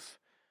have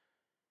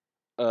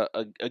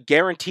a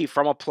guarantee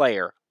from a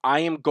player, I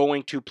am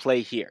going to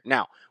play here.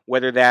 Now,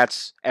 whether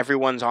that's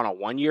everyone's on a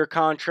 1-year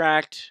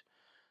contract,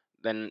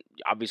 then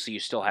obviously you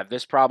still have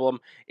this problem.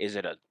 Is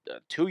it a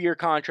 2-year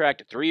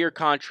contract, a 3-year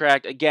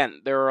contract?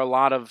 Again, there are a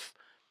lot of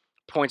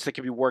points that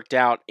can be worked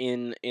out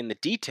in the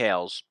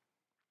details,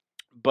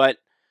 but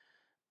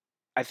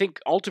I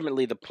think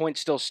ultimately the point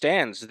still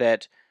stands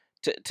that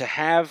to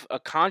have a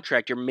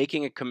contract, you're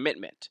making a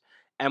commitment.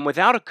 And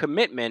without a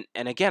commitment,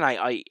 and again,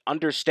 I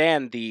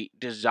understand the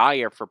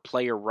desire for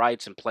player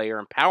rights and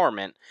player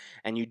empowerment,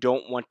 and you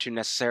don't want to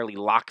necessarily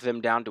lock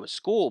them down to a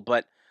school,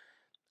 but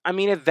I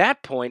mean, at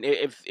that point,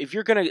 if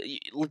you're going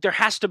to, there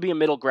has to be a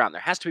middle ground.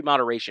 There has to be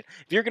moderation.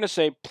 If you're going to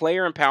say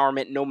player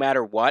empowerment no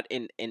matter what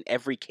in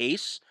every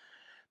case,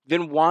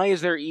 then why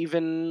is there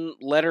even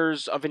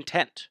letters of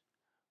intent?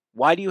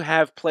 Why do you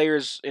have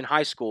players in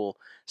high school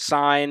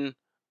sign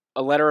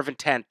a letter of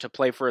intent to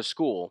play for a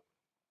school?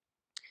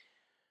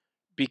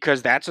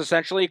 Because that's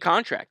essentially a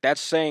contract.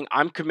 That's saying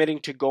I'm committing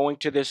to going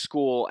to this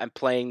school and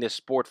playing this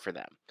sport for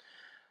them.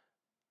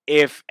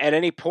 If at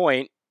any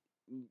point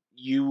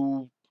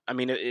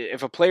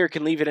if a player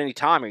can leave at any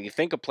time, or you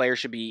think a player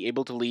should be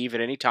able to leave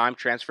at any time,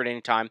 transfer at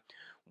any time,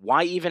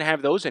 why even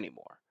have those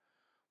anymore?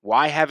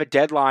 Why have a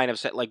deadline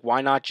of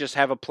why not just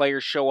have a player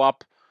show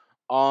up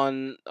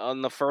on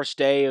the first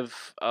day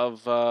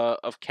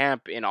of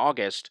camp in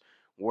August,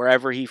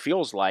 wherever he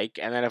feels like,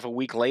 and then if a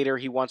week later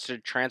he wants to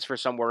transfer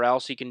somewhere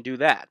else, he can do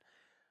that.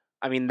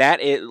 I mean,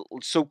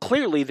 so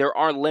clearly there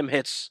are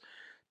limits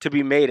to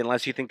be made,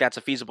 unless you think that's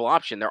a feasible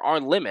option. There are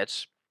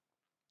limits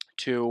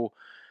to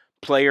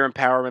player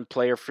empowerment,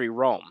 player free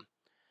roam.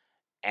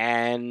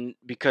 And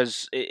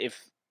because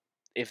if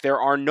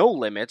there are no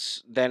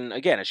limits, then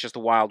again, it's just the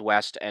Wild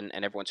West and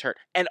everyone's hurt.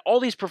 And all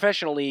these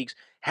professional leagues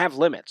have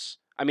limits.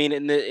 I mean,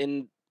 in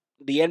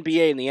the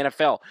NBA and the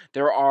NFL,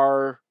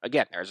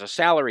 there's a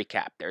salary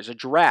cap, there's a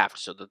draft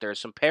so that there's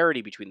some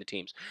parity between the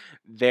teams.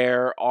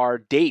 There are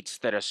dates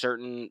that a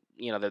certain,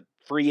 the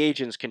free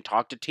agents can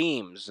talk to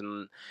teams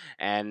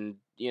and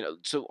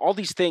so all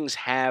these things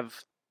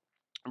have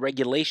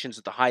regulations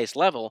at the highest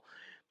level.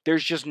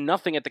 There's just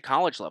nothing at the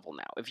college level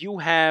now. If you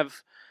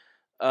have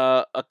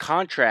a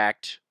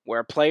contract where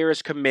a player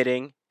is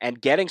committing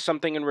and getting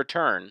something in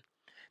return,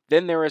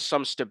 then there is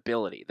some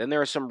stability. Then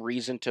there is some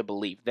reason to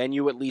believe. Then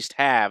you at least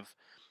have,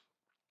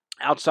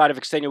 outside of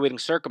extenuating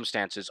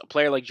circumstances, a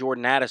player like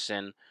Jordan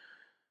Addison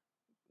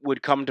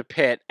would come to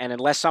Pitt, and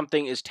unless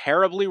something is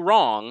terribly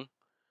wrong,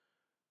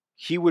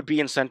 he would be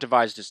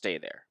incentivized to stay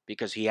there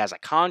because he has a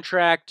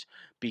contract,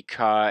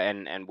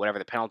 and whatever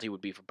the penalty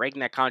would be for breaking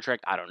that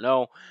contract, I don't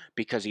know,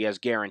 because he has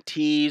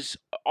guarantees,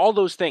 all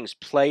those things.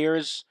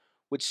 Players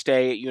would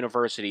stay at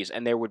universities,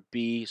 and there would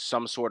be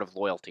some sort of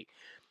loyalty.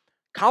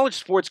 College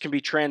sports can be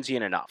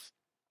transient enough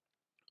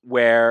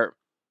where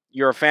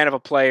you're a fan of a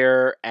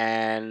player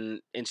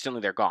and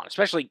instantly they're gone,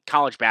 especially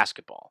college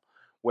basketball,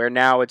 where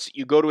now it's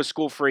you go to a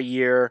school for a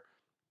year,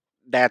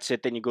 that's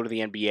it, then you go to the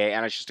NBA,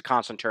 and it's just a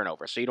constant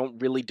turnover. So you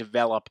don't really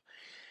develop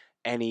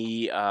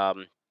any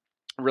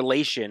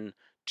relation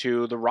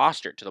to the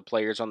roster, to the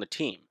players on the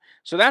team.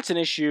 So that's an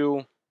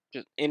issue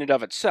just in and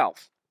of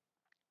itself.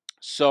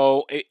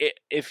 So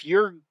if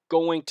you're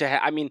going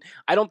to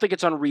I don't think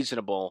it's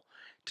unreasonable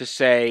to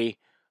say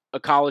a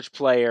college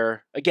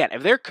player, again,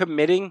 if they're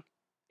committing,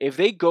 if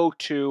they go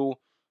to,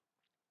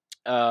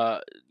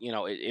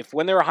 if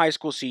when they're a high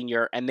school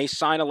senior and they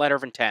sign a letter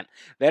of intent,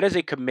 that is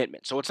a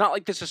commitment. So it's not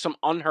like this is some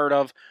unheard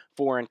of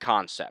foreign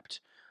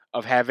concept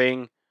of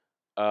having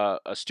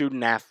a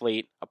student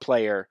athlete, a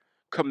player,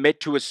 commit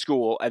to a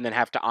school and then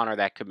have to honor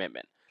that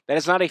commitment. That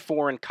is not a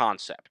foreign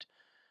concept.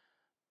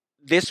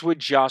 This would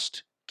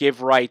just give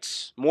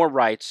more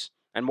rights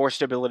and more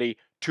stability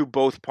to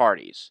both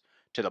parties,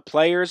 to the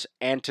players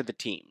and to the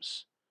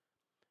teams,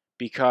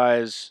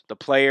 because the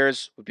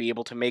players would be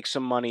able to make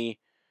some money,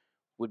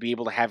 would be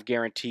able to have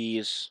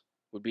guarantees,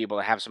 would be able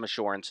to have some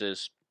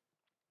assurances,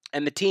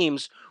 and the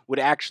teams would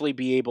actually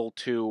be able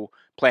to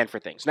plan for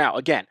things. Now,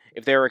 again,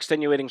 if there are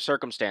extenuating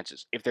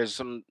circumstances, if there's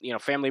some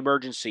family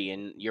emergency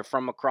and you're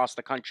from across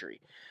the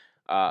country,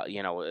 a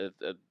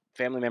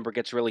family member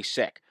gets really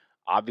sick,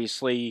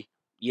 obviously,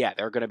 yeah,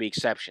 there are going to be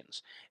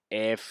exceptions.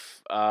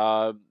 If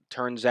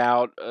turns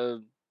out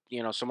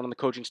someone on the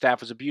coaching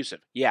staff was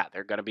abusive, yeah,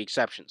 there are going to be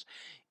exceptions.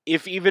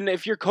 If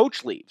your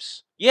coach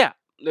leaves, yeah,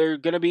 there are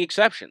going to be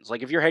exceptions.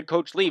 Like if your head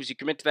coach leaves, you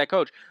commit to that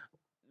coach.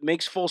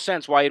 makes full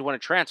sense why you'd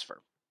want to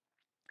transfer.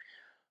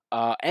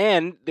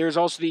 And there's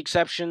also the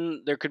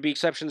exception, there could be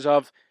exceptions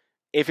of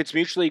if it's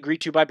mutually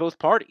agreed to by both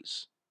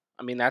parties.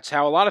 I mean, that's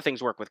how a lot of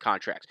things work with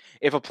contracts.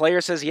 If a player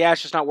says, yeah,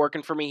 it's just not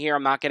working for me here,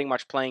 I'm not getting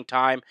much playing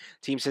time,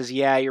 team says,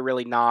 yeah, you're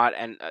really not,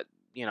 and,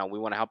 we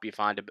want to help you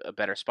find a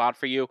better spot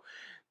for you,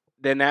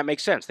 then that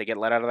makes sense. They get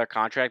let out of their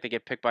contract, they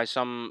get picked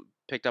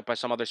up by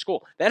some other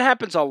school. That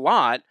happens a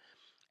lot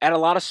at a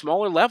lot of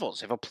smaller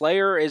levels. If a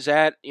player is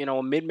at,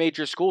 a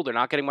mid-major school, they're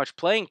not getting much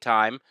playing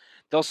time,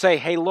 they'll say,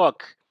 hey,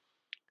 look,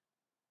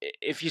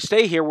 if you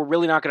stay here, we're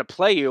really not going to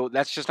play you.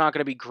 That's just not going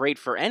to be great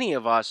for any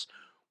of us.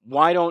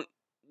 Why don't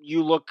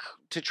you look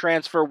to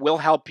transfer? We'll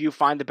help you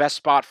find the best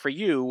spot for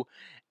you,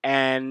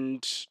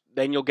 and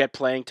then you'll get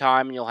playing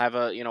time and you'll have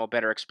a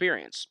better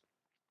experience.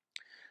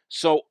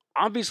 So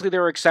obviously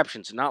there are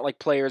exceptions. Not like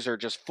players are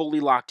just fully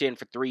locked in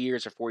for 3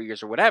 years or 4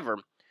 years or whatever,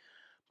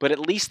 but at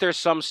least there's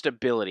some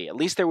stability. At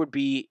least there would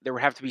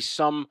have to be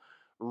some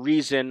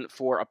reason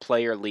for a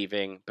player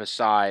leaving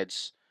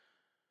besides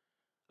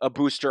a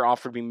booster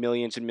offered me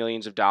millions and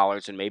millions of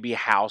dollars and maybe a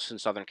house in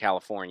Southern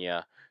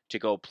California to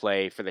go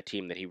play for the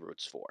team that he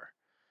roots for.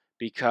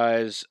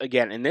 Because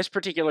again, in this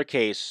particular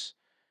case,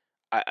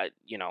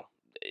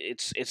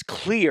 it's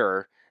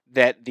clear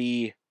that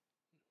the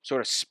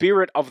sort of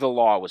spirit of the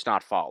law was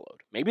not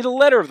followed. Maybe the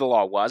letter of the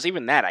law was.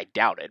 Even that, I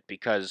doubt it.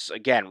 Because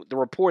again, the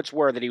reports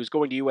were that he was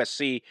going to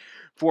USC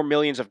for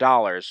millions of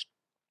dollars,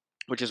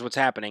 which is what's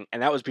happening,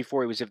 and that was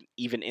before he was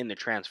even in the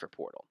transfer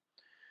portal.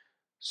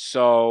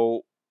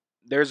 So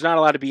there's not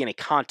allowed to be any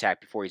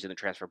contact before he's in the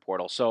transfer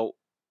portal. So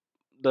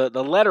the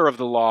letter of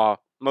the law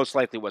most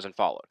likely wasn't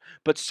followed.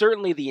 But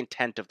certainly the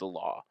intent of the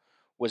law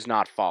was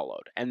not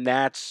followed. And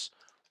that's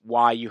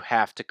why you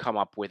have to come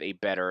up with a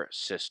better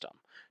system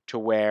to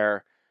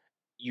where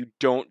you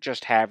don't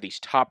just have these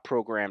top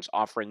programs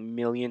offering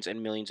millions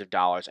and millions of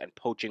dollars and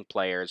poaching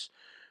players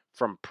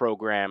from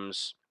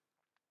programs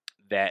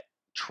that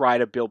try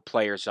to build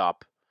players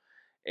up.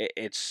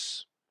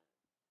 It's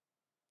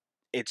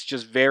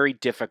just very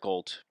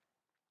difficult.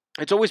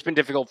 It's always been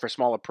difficult for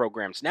smaller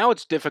programs. Now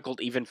it's difficult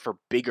even for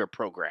bigger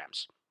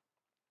programs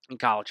in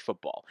college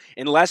football.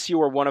 Unless you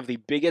are one of the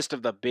biggest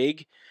of the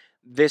big,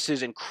 this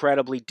is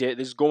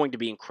going to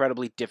be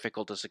incredibly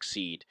difficult to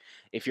succeed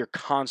if you're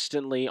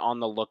constantly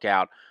on the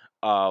lookout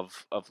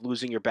of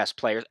losing your best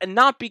players, and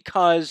not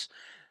because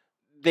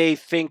they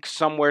think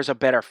somewhere's a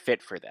better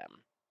fit for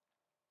them.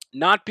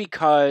 Not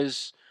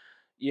because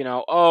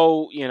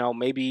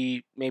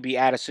maybe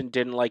Addison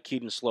didn't like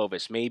Keaton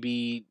Slovis.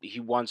 Maybe he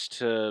wants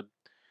to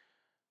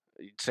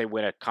say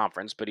win a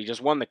conference, but he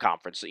just won the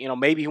conference.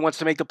 Maybe he wants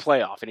to make the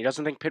playoff, and he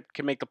doesn't think Pitt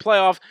can make the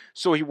playoff,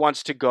 so he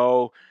wants to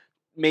go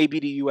maybe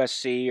to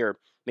USC or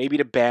maybe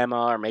to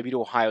Bama or maybe to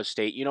Ohio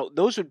State.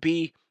 Those would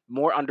be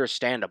more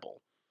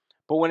understandable.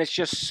 But when it's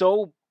just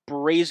so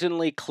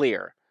brazenly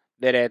clear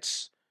that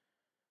it's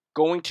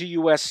going to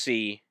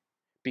USC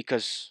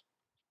because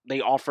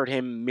they offered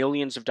him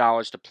millions of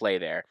dollars to play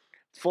there,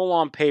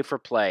 full-on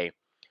pay-for-play,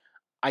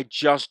 I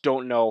just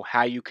don't know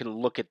how you can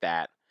look at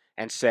that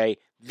and say,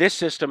 this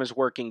system is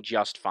working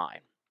just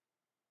fine.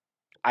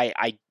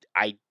 I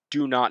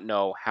do not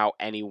know how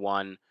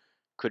anyone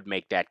could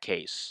make that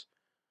case.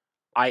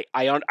 I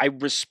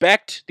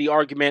respect the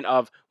argument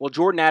of, well,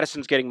 Jordan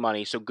Addison's getting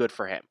money, so good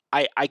for him.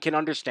 I can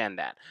understand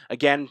that.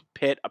 Again,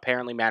 Pitt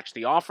apparently matched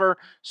the offer,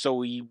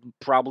 so he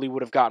probably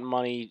would have gotten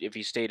money if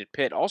he stayed at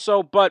Pitt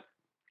also, but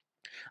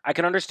I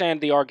can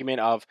understand the argument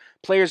of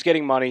players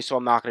getting money, so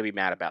I'm not going to be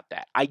mad about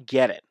that. I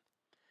get it.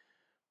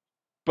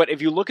 But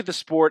if you look at the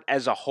sport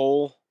as a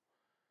whole,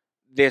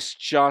 this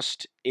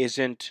just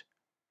isn't,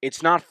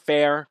 it's not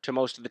fair to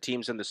most of the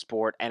teams in the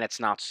sport, and it's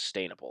not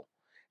sustainable.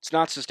 It's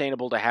not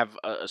sustainable to have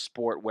a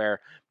sport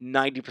where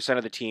 90%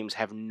 of the teams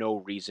have no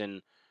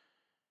reason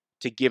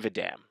to give a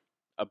damn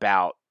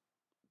about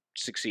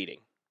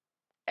succeeding.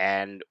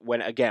 And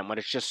when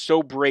it's just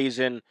so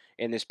brazen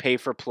in this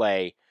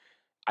pay-for-play,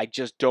 I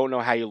just don't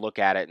know how you look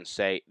at it and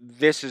say,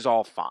 this is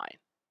all fine.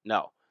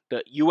 No.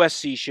 The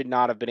USC should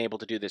not have been able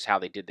to do this how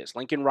they did this.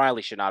 Lincoln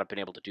Riley should not have been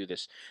able to do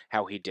this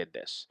how he did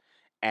this.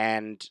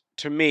 And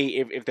to me,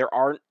 if there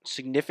aren't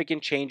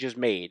significant changes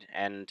made,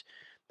 and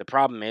the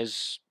problem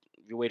is,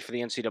 if you wait for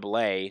the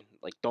NCAA,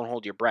 don't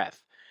hold your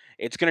breath.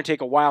 It's going to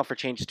take a while for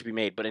changes to be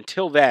made. But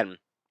until then,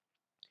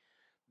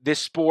 this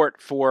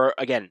sport for,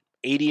 again,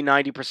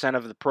 80-90%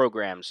 of the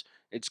programs,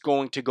 it's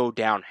going to go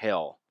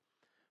downhill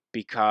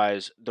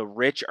because the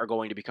rich are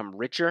going to become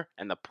richer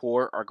and the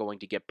poor are going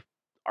to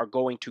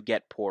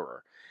get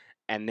poorer.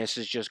 And this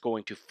is just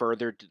going to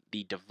further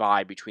the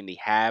divide between the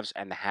haves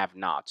and the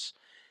have-nots.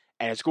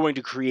 And it's going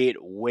to create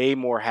way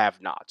more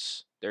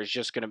have-nots. There's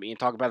just going to be, you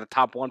talk about the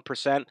top 1%,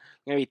 going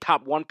to be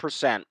top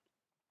 1%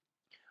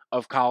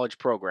 of college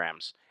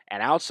programs.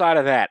 And outside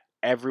of that,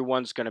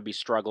 everyone's going to be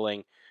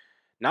struggling,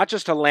 not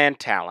just to land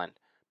talent,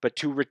 but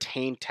to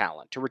retain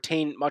talent, to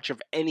retain much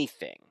of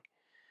anything,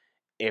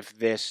 if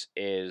this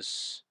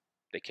is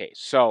the case.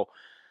 So,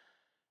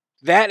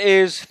 That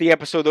is the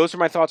episode. Those are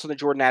my thoughts on the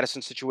Jordan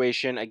Addison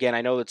situation. Again,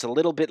 I know it's a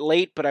little bit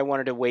late, but I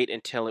wanted to wait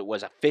until it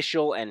was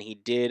official, and he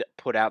did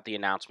put out the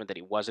announcement that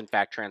he was in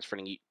fact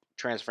transferring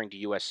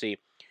to USC.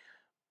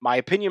 My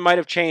opinion might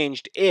have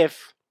changed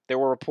if there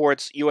were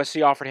reports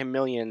USC offered him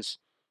millions,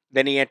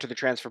 then he entered the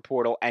transfer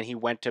portal and he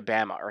went to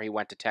Bama or he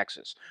went to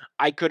Texas.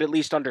 I could at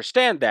least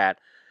understand that,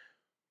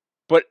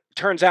 but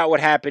turns out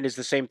what happened is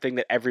the same thing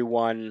that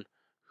everyone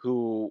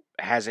who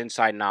has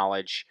inside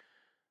knowledge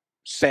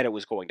said it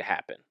was going to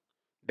happen.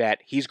 That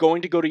he's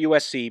going to go to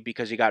USC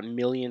because he got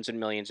millions and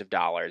millions of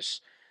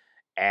dollars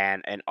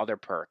and other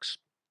perks.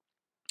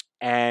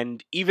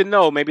 And even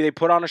though maybe they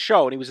put on a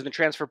show and he was in the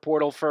transfer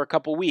portal for a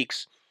couple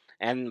weeks,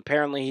 and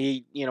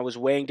apparently he, was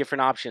weighing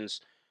different options,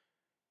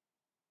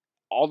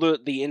 all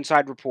the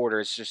inside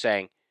reporters are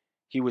saying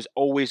he was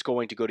always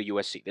going to go to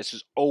USC. This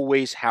is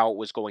always how it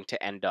was going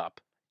to end up,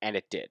 and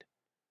it did.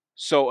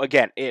 So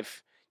again,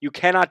 if you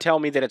cannot tell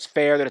me that it's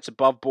fair, that it's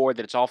above board,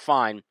 that it's all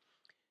fine,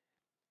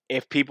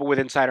 if people with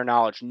insider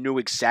knowledge knew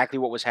exactly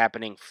what was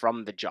happening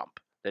from the jump,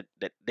 that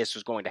this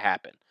was going to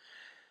happen.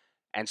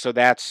 And so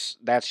that's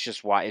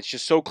just why. It's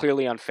just so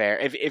clearly unfair.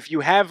 If you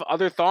have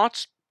other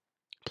thoughts,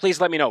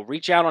 please let me know.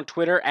 Reach out on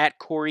Twitter at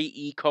Corey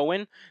E.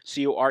 Cohen,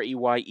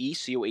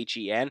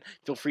 CoreyECohen.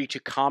 Feel free to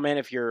comment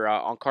if you're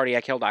on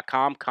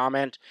cardiachill.com.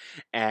 Comment,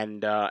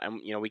 and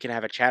we can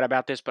have a chat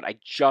about this. But I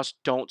just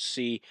don't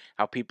see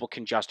how people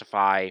can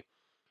justify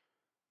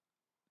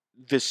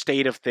the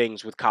state of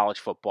things with college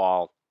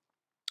football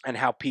and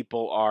how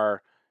people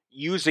are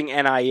using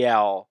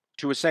NIL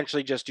to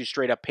essentially just do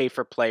straight up pay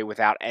for play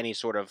without any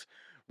sort of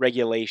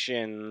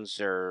regulations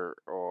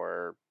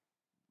or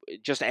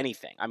just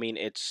anything. I mean,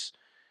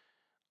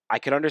 I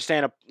could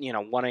understand,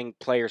 wanting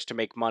players to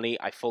make money.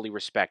 I fully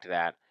respect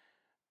that.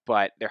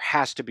 But there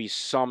has to be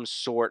some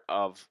sort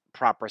of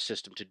proper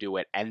system to do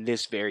it, and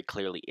this very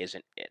clearly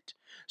isn't it.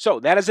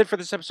 So that is it for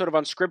this episode of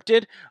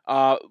Unscripted.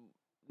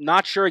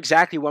 Not sure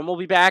exactly when we'll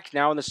be back.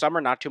 Now in the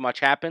summer, not too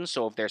much happens.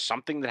 So if there's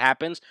something that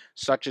happens,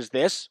 such as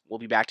this, we'll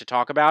be back to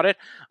talk about it.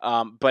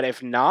 But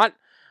if not,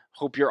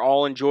 hope you're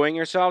all enjoying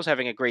yourselves,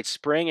 having a great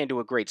spring into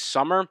a great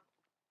summer.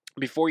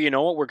 Before you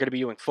know it, we're going to be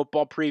doing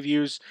football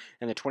previews,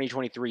 and the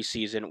 2023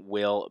 season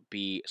will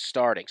be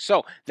starting.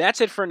 So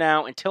that's it for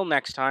now. Until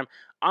next time,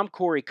 I'm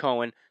Corey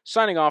Cohen,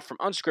 signing off from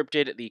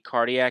Unscripted, the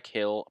Cardiac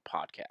Hill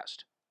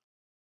podcast.